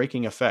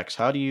 non-breaking effects.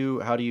 How do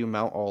you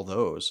mount all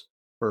those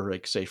for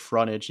like say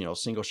frontage?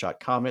 Single shot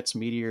comets,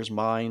 meteors,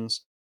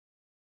 mines.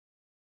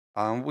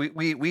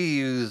 We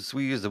use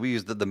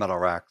the metal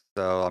racks.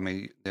 So I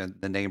mean,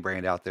 the name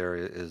brand out there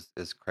is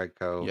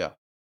Craigco. Yeah.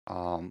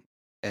 Um,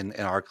 in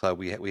our club,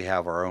 we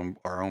have our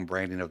own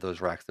branding of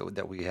those racks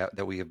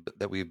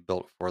that we've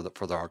built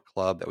for our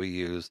club that we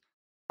use.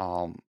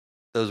 Um,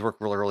 those work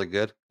really really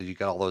good because you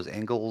got all those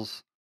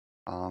angles.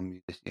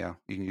 You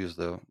can use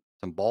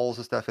some balls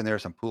and stuff in there,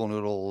 some pool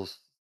noodles.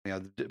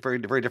 Very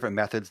very different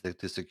methods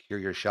to secure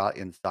your shot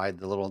inside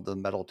the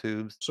metal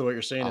tubes. So what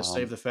you're saying is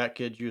save Um, the fat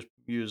kids,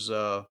 use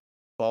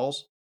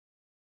balls.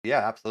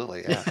 yeah,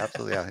 absolutely, yeah,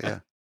 absolutely, yeah, yeah.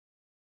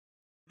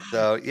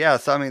 So yeah,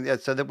 so I mean, yeah,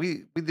 so that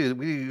we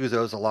use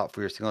those a lot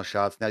for your single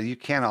shots. Now you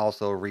can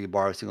also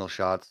rebar single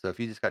shots. So if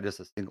you just got just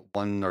a single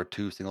one or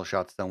two single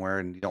shots somewhere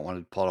and you don't want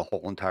to pull out a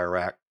whole entire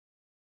rack,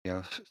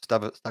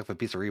 stuff a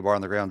piece of rebar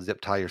on the ground,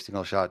 zip tie your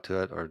single shot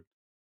to it, or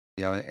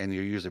and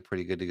you're usually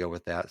pretty good to go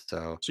with that.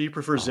 So So you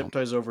prefer zip um,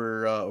 ties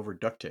over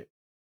duct tape?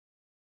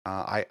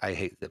 I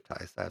hate zip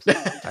ties.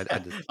 Absolutely,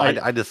 I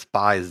I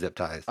despise zip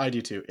ties. I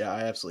do too. Yeah,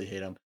 I absolutely hate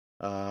them.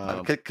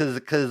 Because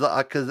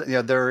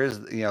there is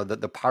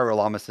the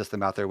Pyrolama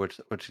system out there, which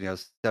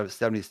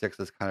 76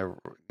 is kind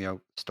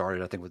of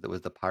started. I think with it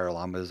was the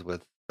Pyrolamas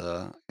with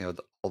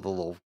all the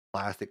little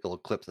plastic little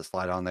clips that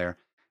slide on there,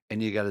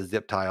 and you got to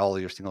zip tie all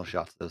of your single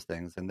shots to those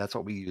things, and that's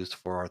what we used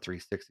for our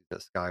 360s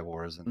at Sky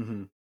Wars. And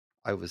hmm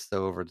I was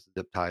so over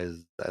zip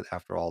ties that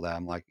after all that,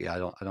 I'm like, yeah,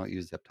 I don't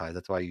use zip ties.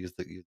 That's why I use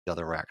the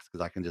other racks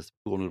because I can just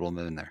pool noodle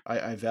them in there.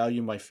 I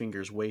value my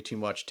fingers way too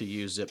much to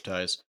use zip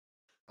ties.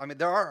 I mean,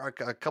 there are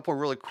a couple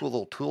really cool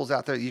little tools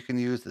out there you can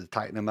use to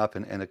tighten them up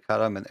and to cut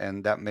them,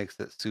 and that makes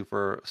it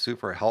super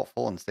super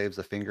helpful and saves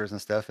the fingers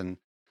and stuff. And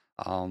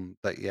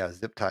but yeah,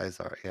 zip ties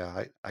are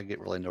I get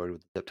really annoyed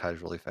with zip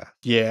ties really fast.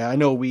 Yeah, I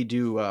know we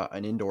do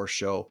an indoor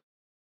show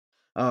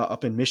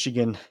up in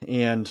Michigan,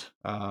 and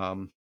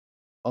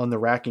on the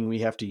racking we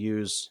have to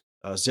use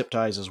zip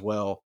ties as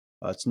well.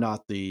 It's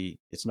not the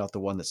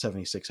one that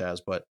 76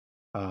 has, but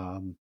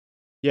um,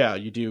 yeah,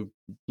 you do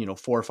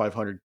 400 or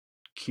 500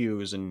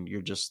 cues, and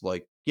you're just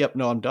like, yep,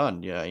 no, I'm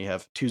done. Yeah, you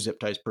have two zip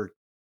ties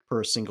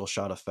per single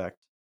shot effect,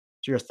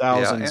 so you're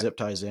 1,000 Yeah, zip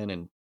ties in,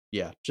 and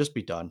yeah, just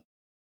be done.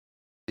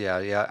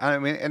 yeah. I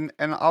mean,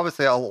 and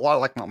obviously a lot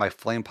of like my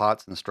flame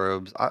pots and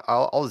strobes,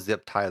 I'll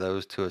zip tie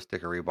those to a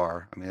stick of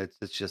rebar. I mean, it's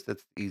the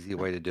easy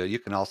way to do it. You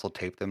can also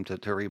tape them to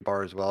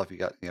rebar as well if you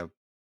got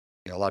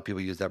a lot of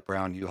people use that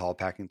brown U-Haul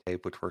packing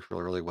tape, which works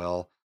really, really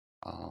well.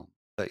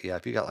 But yeah,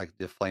 if you got like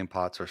the flame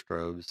pots or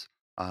strobes,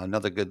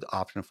 another good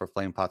option for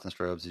flame pots and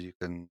strobes is you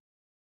can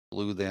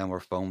glue them or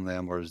foam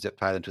them or zip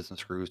tie them to some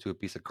screws to a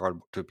piece of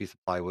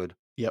plywood.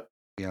 Yep.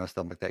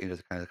 stuff like that,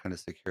 to kind of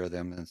secure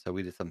them. And so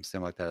we did something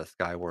similar like that at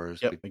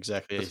Skywars. Yep, We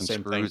exactly. put some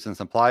Same thing. screws and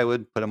some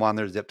plywood, put them on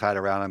there, zip tied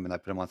around them, and I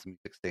put them on some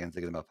music stands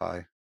to get them up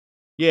high.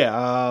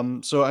 Yeah.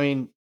 So I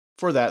mean,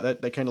 for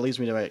that kind of leads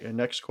me to my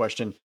next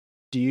question.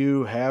 Do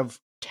you have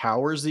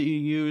towers that you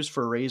use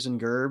for raising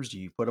gerbs? Do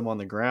you put them on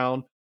the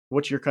ground?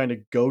 What's your kind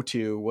of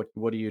go-to?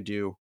 What do you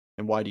do,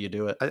 and why do you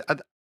do it?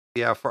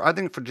 Yeah, I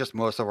think for just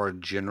most of our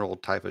general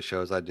type of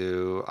shows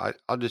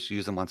I'll just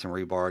use them on some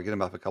rebar, get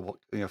them up a couple,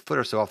 foot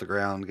or so off the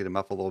ground, get them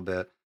up a little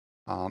bit.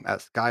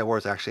 At Sky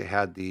Wars, actually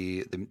had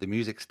the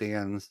music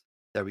stands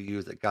that we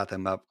use that got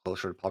them up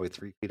closer to probably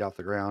 3 feet off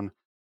the ground.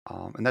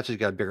 And that's just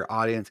got a bigger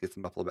audience, gets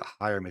them up a little bit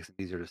higher, makes it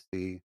easier to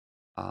see.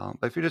 But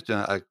if you're just doing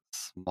a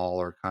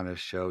smaller kind of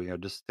show,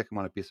 just stick them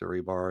on a piece of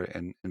rebar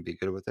and be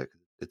good with it.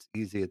 'Cause it's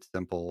easy, it's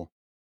simple,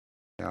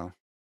 you know.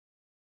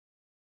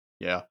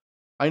 Yeah,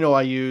 I know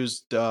I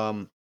used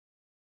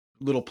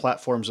little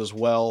platforms as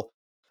well.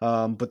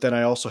 But then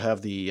I also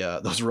have the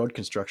those road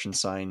construction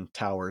sign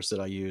towers that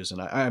I use,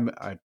 and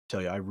I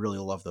tell you, I really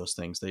love those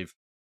things. They've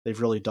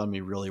really done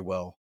me really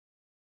well.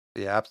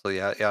 Yeah, absolutely.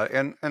 Yeah,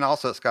 yeah, and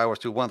also at Skywars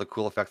too. One of the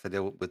cool effects I did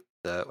with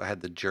I had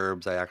the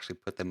gerbs. I actually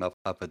put them up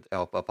on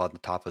the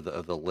top of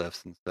the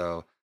lifts, and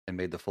so and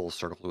made the full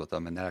circle with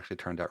them, and that actually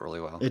turned out really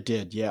well. It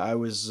did, yeah. I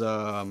was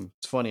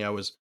it's funny. I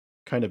was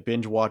kind of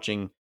binge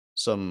watching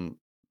some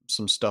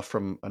some stuff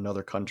from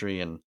another country,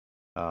 and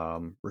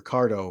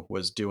Ricardo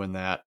was doing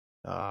that.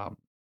 Um,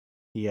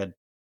 he had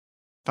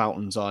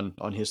fountains on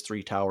his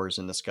three towers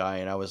in the sky,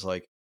 and I was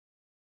like,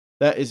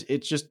 that is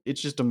it's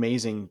just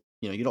amazing.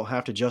 You don't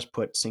have to just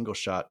put single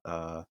shot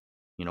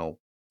you know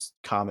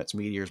comets,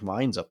 meteors,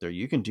 mines up there.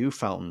 You can do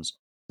fountains.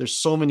 There's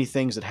so many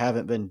things that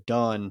haven't been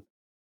done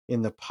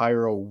in the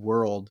pyro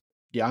world.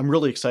 Yeah, I'm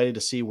really excited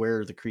to see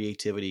where the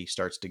creativity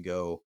starts to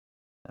go,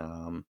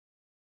 um,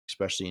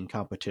 especially in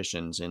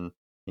competitions, in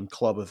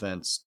club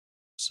events.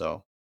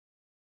 So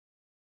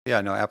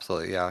Yeah, no,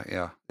 absolutely. Yeah,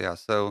 yeah, yeah.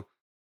 So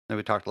then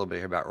we talked a little bit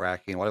here about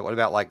racking. What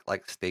about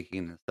like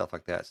staking and stuff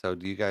like that? So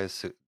do you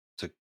guys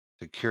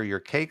secure your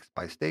cakes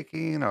by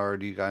staking, or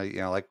do you guys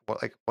like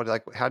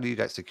how do you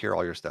guys secure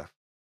all your stuff?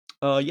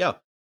 yeah,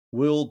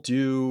 we'll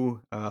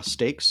do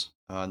stakes,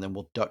 and then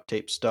we'll duct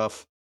tape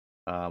stuff.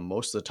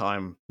 Most of the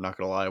time, not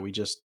gonna lie, we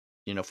just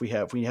if we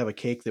have a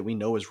cake that we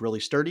know is really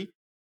sturdy,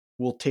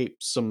 we'll tape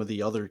some of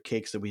the other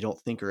cakes that we don't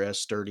think are as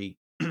sturdy,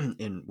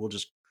 and we'll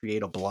just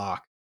create a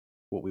block,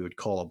 what we would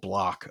call a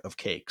block of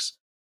cakes.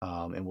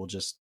 And we'll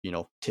just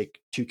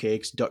take two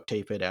cakes, duct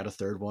tape it, add a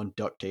third one,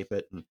 duct tape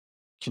it, and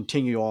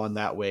continue on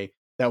that way.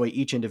 That way,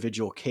 each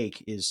individual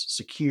cake is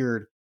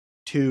secured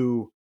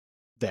to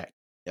that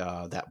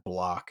that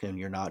block, and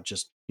you're not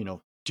just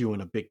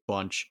doing a big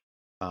bunch,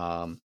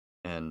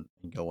 and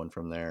going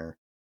from there.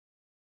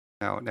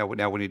 Now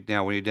when you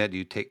did, do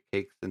you take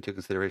cakes into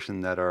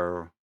consideration that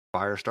are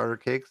fire starter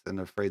cakes and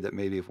afraid that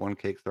maybe if one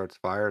cake starts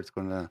fire, it's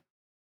going to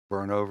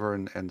burn over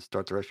and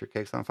start the rest of your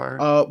cakes on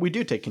fire? We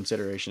do take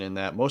consideration in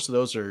that. Most of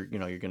those are,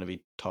 you're going to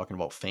be talking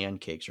about fan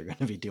cakes. You're going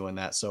to be doing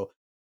that. So,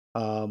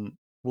 um,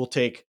 we'll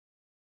take,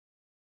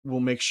 we'll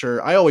make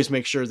sure. I always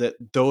make sure that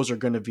those are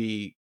going to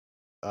be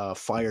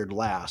fired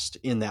last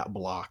in that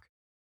block,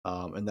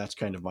 and that's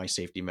kind of my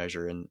safety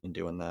measure in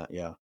doing that.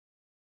 Yeah.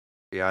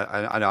 Yeah,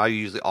 I know. I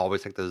usually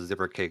always take those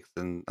zipper cakes,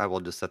 and I will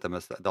just set them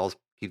as they'll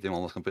keep them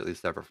almost completely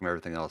separate from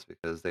everything else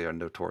because they are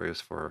notorious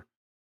for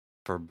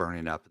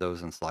burning up.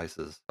 Those in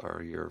slices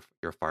are your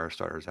fire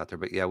starters out there.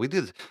 But yeah, we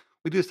do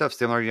stuff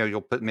similar.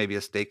 You'll put maybe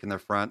a stake in the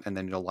front, and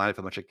then you'll line up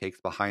a bunch of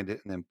cakes behind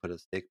it, and then put a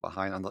stake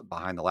behind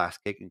the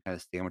last cake, and kind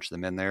of sandwich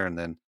them in there. And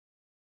then,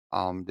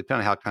 depending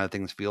on how kind of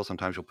things feel,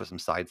 sometimes you'll put some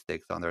side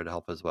stakes on there to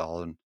help as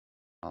well. And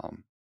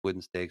um,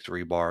 wooden stakes,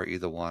 rebar,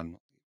 either one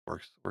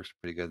works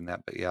pretty good in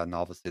that. But yeah, and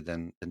obviously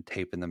then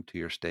taping them to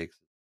your stakes,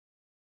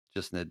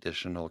 just an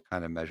additional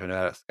kind of measure. I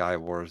know at Sky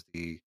Wars,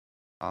 the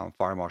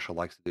fire marshal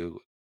likes to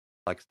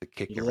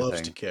kick He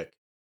loves to everything. kick.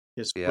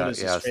 His foot Yeah,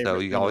 is his yeah. So favorite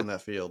you thing always on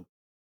that field.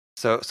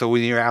 so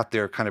when you're out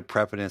there kind of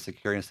prepping and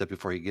securing stuff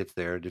before he gets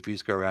there, if you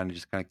just go around and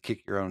just kind of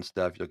kick your own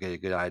stuff, you'll get a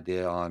good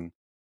idea on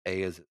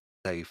is it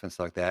safe and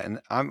stuff like that. And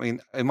I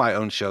mean, in my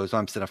own shows, when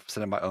I'm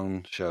setting up my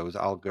own shows,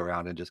 I'll go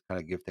around and just kind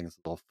of give things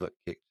a little foot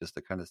kick just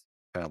to kind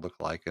of look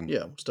like. And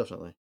Yeah, most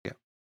definitely. yeah,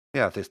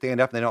 yeah. If they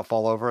stand up and they don't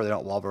fall over, they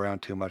don't wobble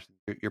around too much,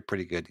 you're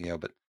pretty good,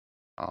 But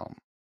um,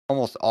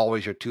 almost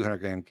always your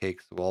 200-gram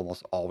cakes will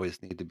almost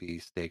always need to be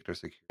staked or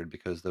secured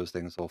because those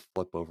things will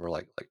flip over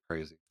like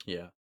crazy.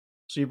 Yeah.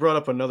 So you brought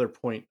up another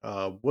point.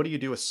 What do you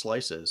do with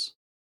slices?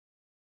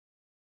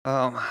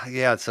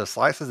 Yeah, so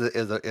slices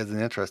is an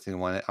interesting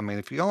one. I mean,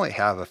 if you only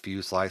have a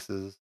few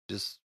slices,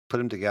 just put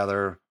them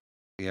together,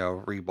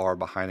 rebar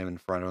behind them in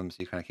front of them, so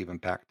you kind of keep them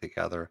packed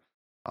together.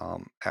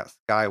 At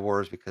Sky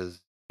Wars,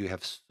 because you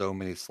have so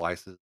many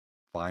slices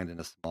find in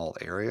a small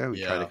area, we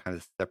try to Yeah. kind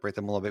of separate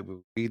them a little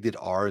bit. We did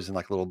ours in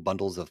like little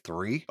bundles of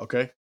three.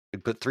 Okay.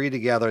 You'd put three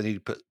together, and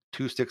you'd put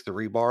two sticks of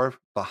rebar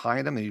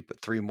behind them, and you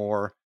put three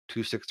more,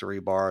 two sticks of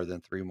rebar,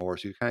 then three more.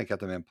 So you kind of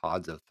kept them in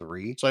pods of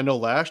three. So I know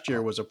last Uh,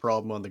 year was a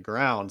problem on the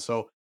ground.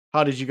 So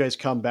how did you guys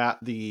combat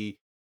the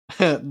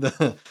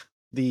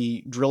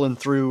the drilling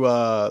through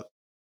a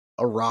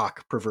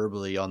rock,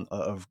 proverbially on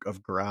of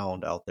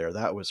ground out there.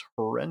 That was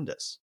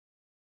horrendous.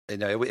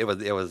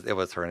 It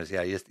was horrendous.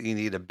 Yeah, you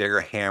need a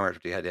bigger hammer.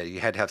 You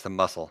had to have some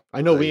muscle.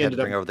 I know So we you had to ended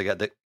up. bring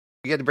over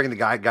you had to bring the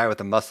guy with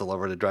the muscle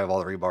over to drive all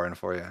the rebar in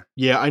for you.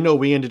 Yeah, I know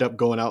we ended up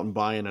going out and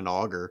buying an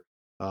auger,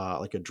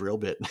 like a drill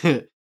bit,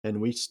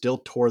 and we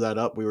still tore that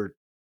up.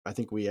 I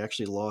think we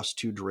actually lost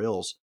 2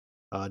 drills,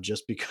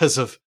 just because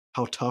of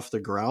how tough the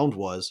ground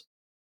was.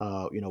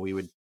 We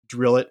would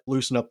drill it,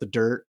 loosen up the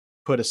dirt,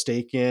 put a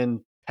stake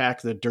in,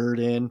 pack the dirt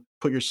in,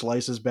 put your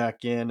slices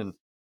back in, and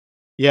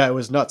yeah, it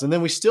was nuts. And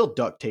then we still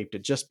duct taped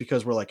it just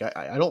because we're like,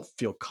 I don't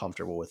feel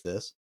comfortable with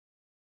this.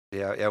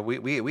 Yeah.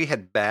 We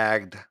had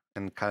bagged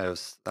and kind of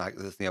like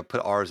this,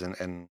 put ours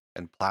in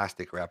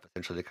plastic wrap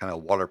essentially to kind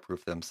of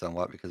waterproof them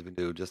somewhat because we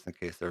knew just in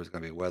case there was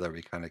going to be weather,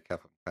 we kind of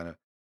kept them kind of.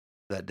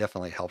 That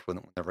definitely helped when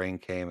the rain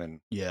came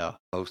and Yeah,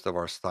 most of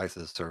our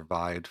slices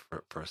survived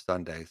for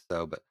Sunday.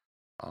 So, but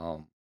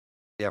um,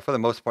 yeah, for the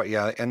most part,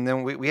 yeah. And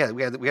then we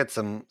had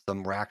some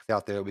racks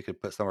out there we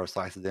could put some of our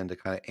slices in to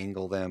kind of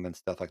angle them and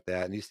stuff like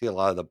that. And you see a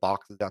lot of the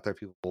boxes out there.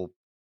 People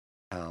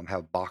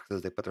have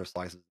boxes they put their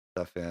slices and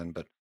stuff in,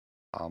 but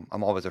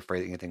I'm always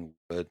afraid anything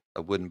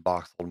a wooden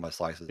box holding my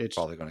slices is it's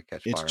probably going to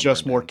catch it's fire and burn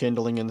just more down.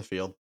 kindling in the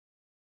field.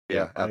 Yeah,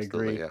 Yep, I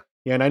absolutely. agree. Yeah.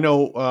 Yeah, and I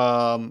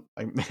know,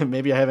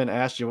 maybe I haven't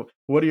asked you,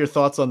 what are your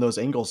thoughts on those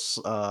angle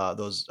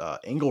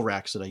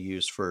racks that I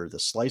used for the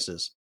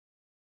slices?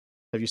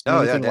 Have you seen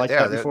No, yeah, anything like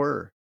yeah. that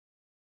before?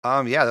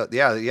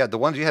 Yeah. The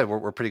ones you had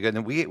were pretty good,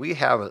 and we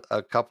have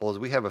a couple.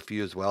 We have a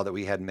few as well that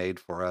we had made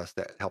for us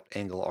that helped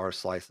angle our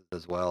slices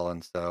as well,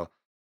 and so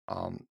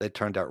they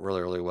turned out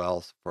really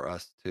well for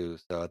us too.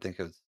 So I think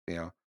it's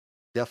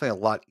definitely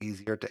a lot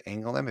easier to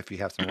angle them if you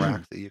have some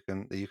racks that you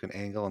can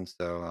angle, and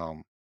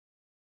so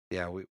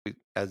yeah, we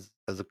as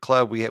a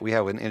club we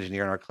have an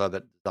engineer in our club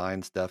that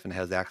designs stuff and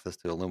has access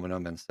to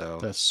aluminum, and so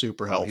That's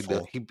super he built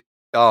helpful. he.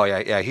 Oh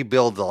yeah. He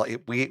builds all.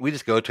 We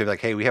just go to him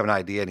like, hey, we have an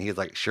idea, and he's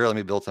like, sure, let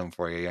me build something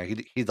for you. Yeah,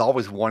 he's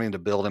always wanting to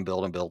build and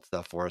build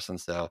stuff for us, and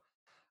so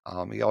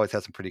he always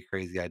has some pretty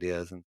crazy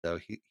ideas, and so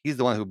he's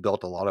the one who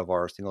built a lot of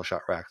our single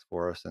shot racks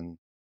for us, and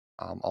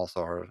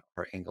also our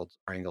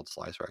angled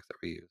slice racks that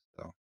we use.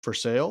 So For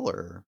sale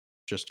or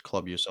just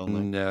club use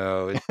only?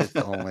 no, it's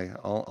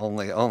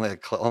only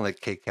a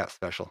K cap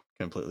special.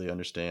 Completely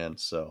understand.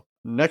 So,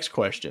 next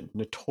question,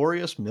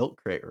 notorious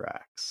milk crate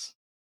racks.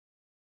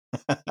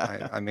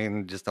 I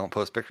mean, just don't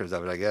post pictures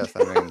of it. I guess.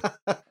 I mean.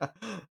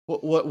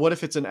 What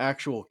if it's an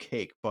actual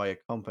cake by a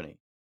company?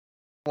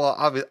 Well,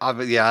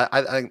 yeah,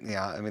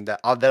 yeah. I mean that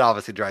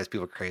obviously drives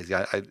people crazy.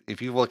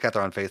 If you look at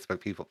there on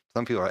Facebook,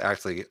 some people are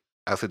actually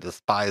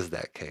despise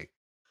that cake.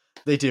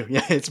 They do.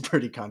 Yeah, it's a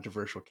pretty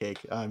controversial cake.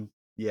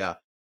 Yeah.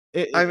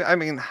 It, I it, I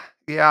mean,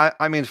 yeah.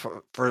 I mean,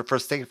 for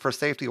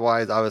safety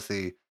wise,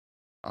 obviously,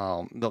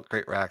 milk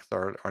crate racks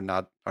are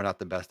not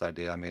the best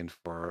idea. I mean,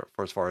 for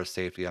as far as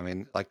safety, I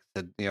mean, like I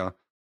said,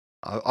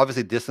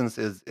 obviously distance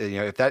is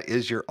if that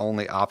is your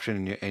only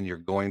option and you're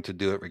going to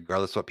do it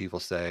regardless of what people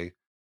say,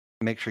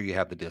 make sure you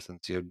have the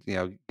distance.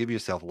 Give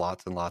yourself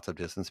lots and lots of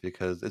distance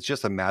because it's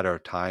just a matter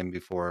of time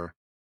before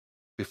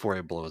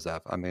it blows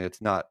up. I mean,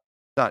 it's not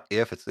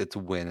if it's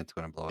when it's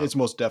going to blow up. it's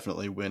most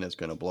definitely when it's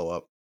going to blow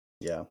up.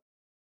 Yeah.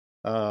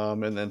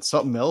 And then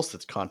something else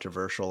that's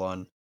controversial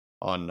on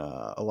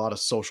a lot of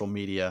social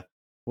media.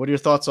 What are your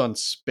thoughts on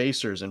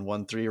spacers in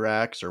 1.3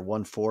 racks or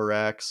 1.4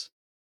 racks?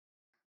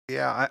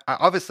 Yeah,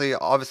 obviously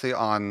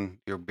on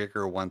your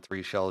bigger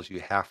 1.3 shells,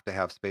 you have to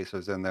have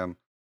spacers in them.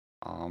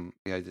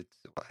 It's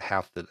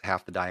half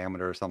the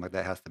diameter or something like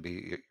that has to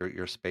be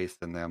your space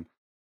in them.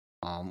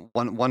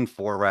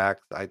 1.4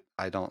 racks,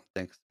 I don't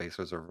think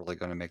spacers are really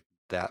going to make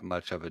that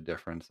much of a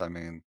difference. I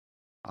mean,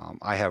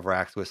 I have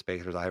racks with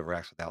spacers. I have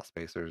racks without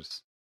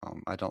spacers.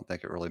 I don't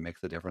think it really makes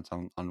a difference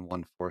on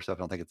 1.4 stuff. I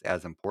don't think it's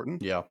as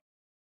important. Yeah.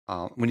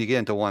 When you get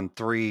into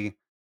 1.3,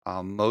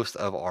 most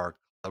of our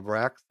club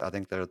racks, I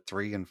think they're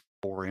 3 and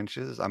 4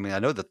 inches. I mean, I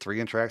know the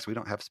 3 inch racks. We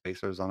don't have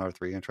spacers on our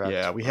 3 inch racks.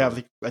 Yeah, we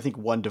have I think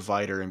one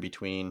divider in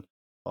between.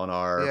 On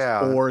our Yeah,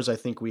 fours, I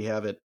think we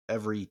have it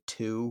every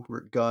 2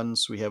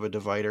 guns. We have a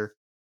divider.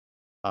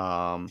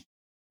 Um,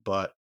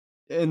 but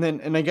and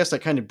I guess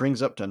that kind of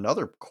brings up to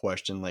another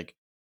question, like,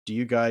 do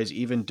you guys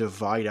even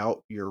divide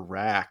out your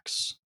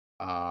racks?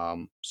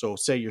 So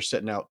say you're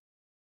setting out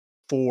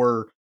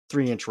 4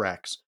 3-inch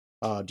racks.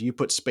 Do you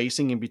put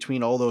spacing in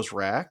between all those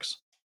racks?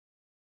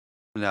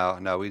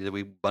 no, we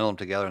bundle them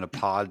together in a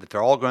pod. If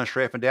they're all going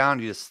straight up and down,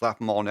 you just slap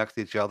them all next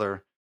to each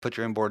other, put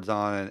your inboards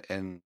on,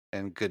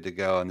 and good to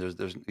go. And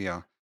there's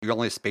you're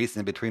only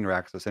spacing in between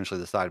racks, essentially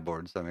the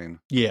sideboards. I mean,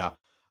 Yeah.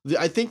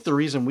 I think the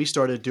reason we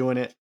started doing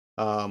it,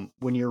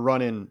 when you're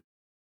running,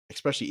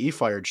 especially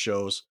e-fired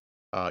shows,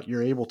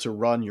 you're able to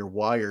run your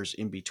wires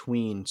in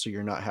between, so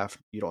you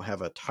don't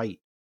have a tight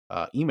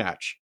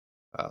e-match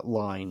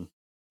line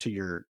to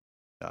your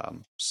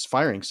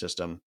firing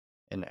system,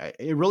 and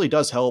it really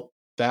does help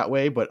that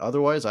way. But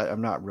otherwise,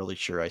 I'm not really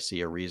sure I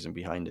see a reason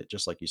behind it.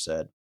 Just like you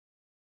said.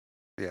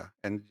 yeah,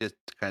 and just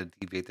to kind of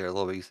deviate there a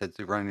little bit, you said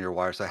to run your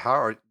wire. So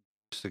how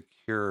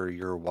secure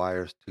your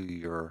wires to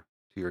your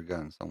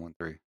guns on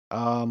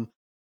 1-3?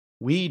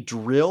 We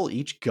drill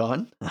each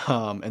gun,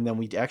 and then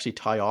we actually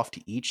tie off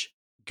to each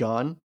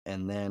gun,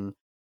 and then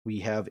we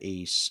have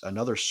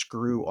another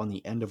screw on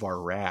the end of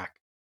our rack.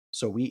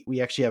 So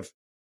we actually have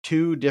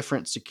two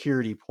different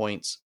security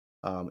points.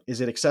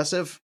 Is it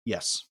excessive?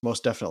 Yes,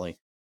 most definitely.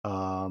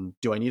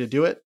 Do I need to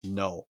do it?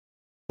 No,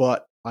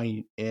 but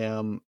I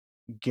am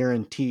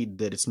guaranteed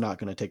that it's not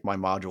going to take my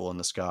module in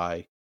the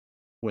sky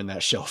when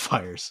that shell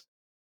fires.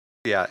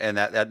 Yeah, and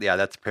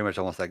that's pretty much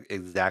almost like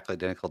exactly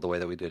identical. The way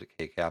that we did at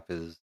KCAP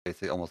is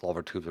basically almost all of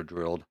our tubes are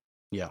drilled.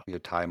 Yeah. You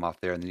tie them off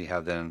there, and then you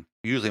have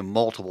usually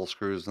multiple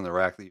screws in the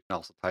rack that you can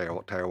also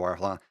tie your wire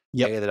on.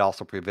 Yep. That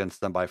also prevents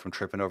somebody from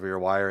tripping over your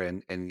wire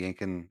and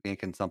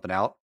yanking something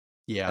out.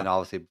 Yeah. And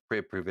obviously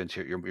it prevents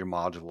your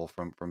module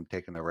from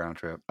taking a round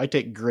trip. I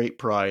take great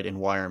pride in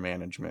wire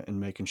management and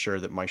making sure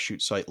that my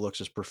shoot site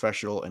looks as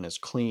professional and as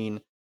clean.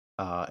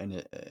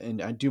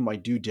 And I do my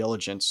due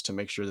diligence to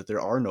make sure that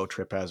there are no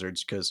trip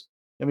hazards, because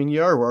I mean,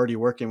 we're already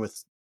working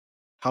with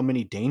how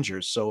many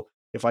dangers. So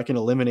if I can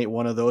eliminate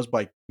one of those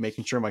by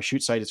making sure my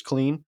shoot site is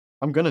clean,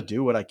 I'm gonna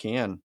do what I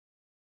can.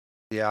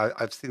 Yeah,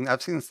 I've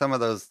seen some of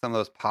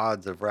those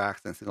pods of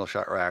racks and single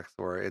shot racks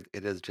where it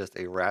is just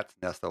a rat's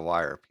nest of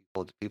wire.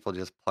 People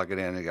just plug it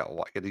in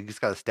and you just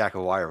got a stack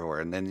of wire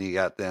everywhere, and then you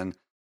got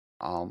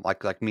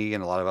like me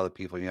and a lot of other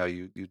people,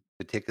 you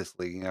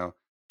meticulously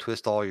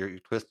twist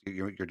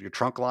your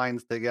trunk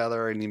lines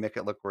together, and you make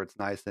it look where it's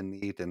nice and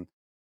neat. And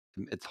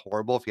it's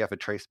horrible if you have to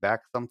trace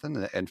back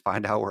something and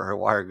find out where a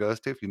wire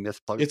goes to if you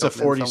misplug It's a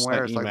something in 40 somewhere.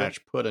 cent It's like that,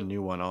 e-match. Put a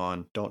new one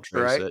on. Don't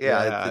trace right? it.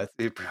 Yeah, Yeah,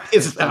 it's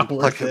it's not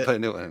worth unplug and it. put a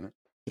new one in.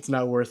 It's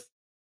not worth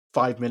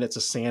 5 minutes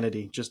of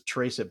sanity. Just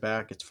trace it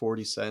back. It's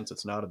 40 cents.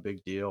 It's not a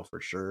big deal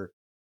for sure.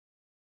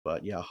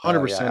 But yeah,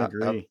 100%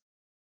 agree.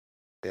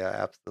 Yeah,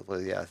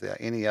 absolutely. Yeah.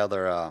 Any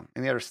other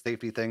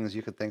safety things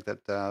you could think that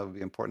would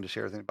be important to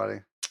share with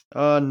anybody?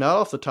 Not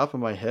off the top of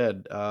my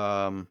head.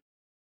 Yeah,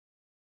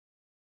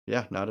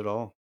 not at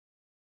all.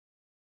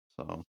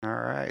 So, All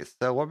right.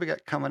 So what we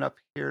got coming up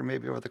here,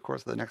 maybe over the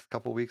course of the next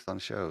couple weeks on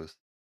shows?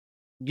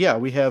 yeah,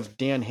 we have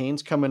Dan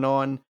Haynes coming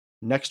on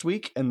next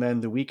week, and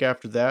then the week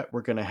after that,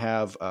 we're going to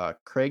have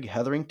Craig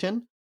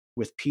Hetherington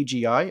with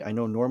PGI. I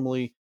know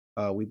normally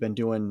we've been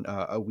doing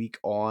a week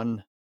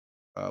on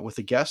with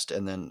a guest,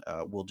 and then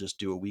we'll just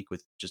do a week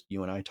with just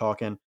you and I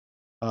talking.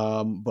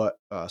 But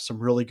some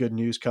really good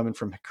news coming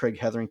from Craig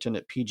Hetherington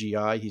at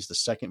PGI. He's the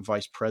second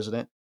vice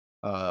president.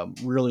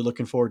 Really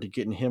looking forward to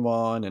getting him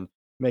on and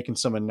making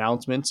some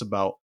announcements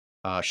about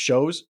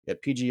shows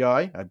at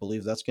PGI. I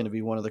believe that's going to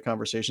be one of the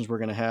conversations we're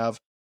going to have.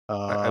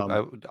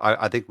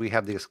 I think we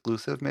have the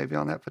exclusive maybe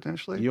on that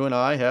potentially. You and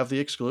I have the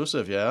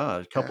exclusive, yeah.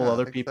 A couple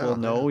other people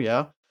know,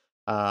 yeah.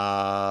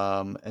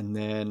 And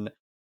then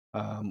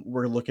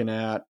we're looking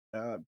at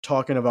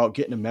talking about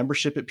getting a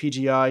membership at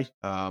PGI.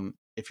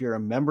 If you're a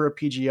member of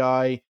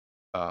PGI,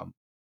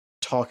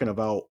 talking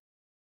about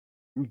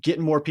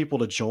getting more people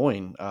to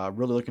join.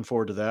 Really looking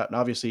forward to that. And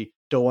obviously,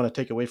 don't want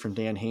to take away from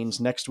Dan Haynes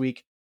next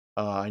week.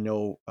 I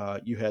know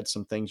you had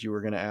some things you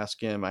were going to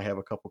ask him. I have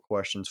a couple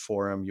questions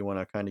for him. You want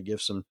to kind of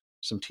give some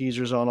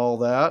teasers on all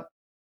that?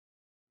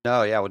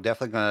 No, yeah, we're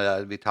definitely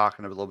going to be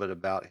talking a little bit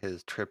about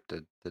his trip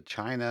to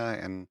China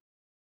and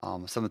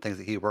some of the things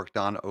that he worked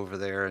on over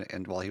there,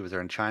 and while he was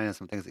there in China,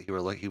 some things that he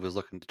was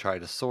looking to try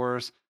to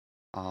source.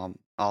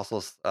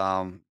 Also,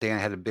 Dan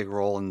had a big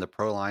role in the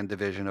Pro Line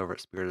division over at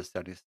Spirit of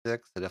 76. I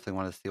definitely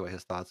want to see what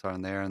his thoughts are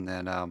on there. And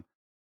then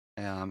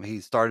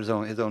he started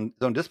his own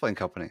displaying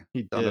company.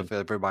 He Don't know did. if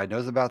everybody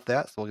knows about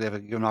that, so we'll give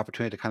an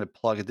opportunity to kind of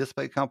plug a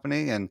display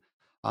company and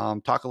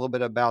talk a little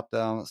bit about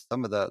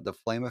some of the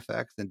flame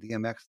effects and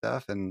DMX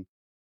stuff, and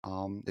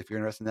if you're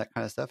interested in that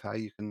kind of stuff, how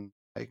you can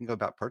go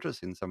about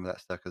purchasing some of that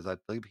stuff, because I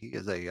believe he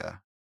is a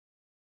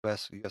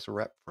US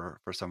rep for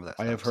some of that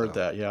stuff. I have heard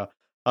that, yeah.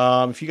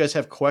 If you guys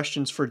have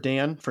questions for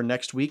Dan for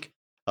next week,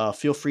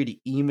 feel free to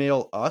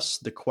email us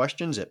the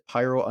questions at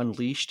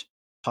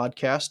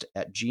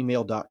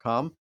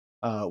pyrounleashedpodcast@gmail.com.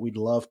 We'd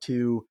love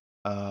to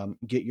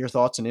get your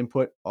thoughts and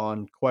input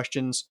on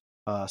questions,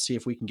 see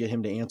if we can get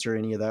him to answer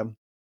any of them.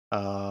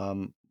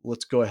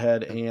 Let's go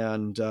ahead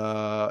and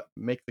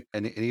make the...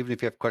 And even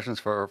if you have questions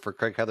for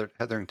Craig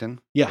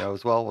Hetherington, Yeah.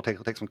 as well, we'll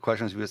take some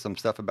questions. If you have some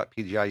stuff about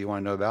PGI you want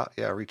to know about,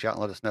 reach out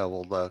and let us know.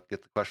 We'll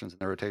get the questions in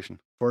the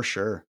rotation. For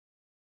sure.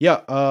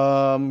 Yeah.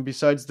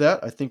 Besides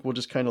that, I think we'll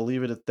just kind of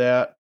leave it at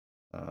that.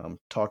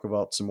 Talk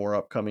about some more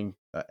upcoming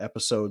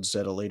episodes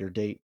at a later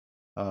date.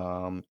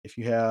 If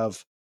you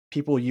have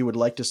people you would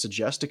like to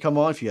suggest to come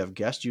on, if you have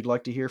guests you'd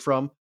like to hear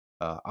from,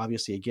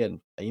 obviously,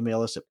 again,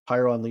 email us at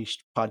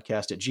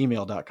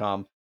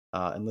pyrounleashedpodcast@gmail.com,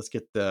 and let's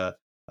get them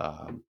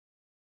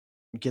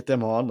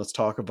on. Let's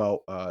talk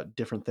about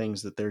different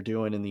things that they're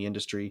doing in the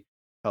industry,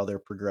 how they're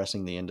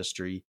progressing the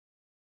industry.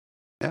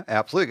 Yeah,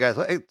 absolutely, guys.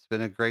 Well, hey, it's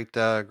been a great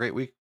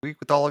week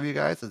with all of you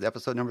guys. This is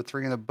episode number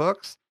 3 in the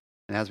books.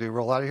 And as we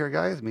roll out of here,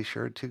 guys, be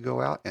sure to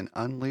go out and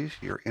unleash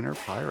your inner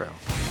pyro.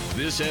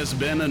 This has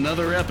been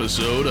another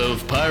episode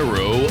of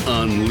Pyro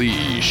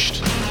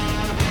Unleashed.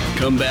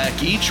 Come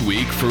back each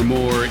week for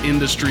more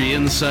industry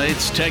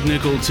insights,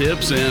 technical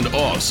tips, and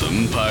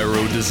awesome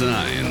pyro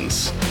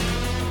designs.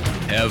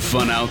 Have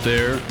fun out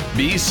there,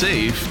 be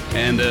safe,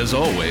 and as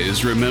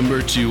always,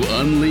 remember to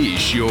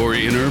unleash your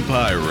inner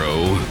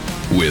pyro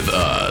with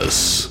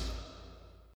us.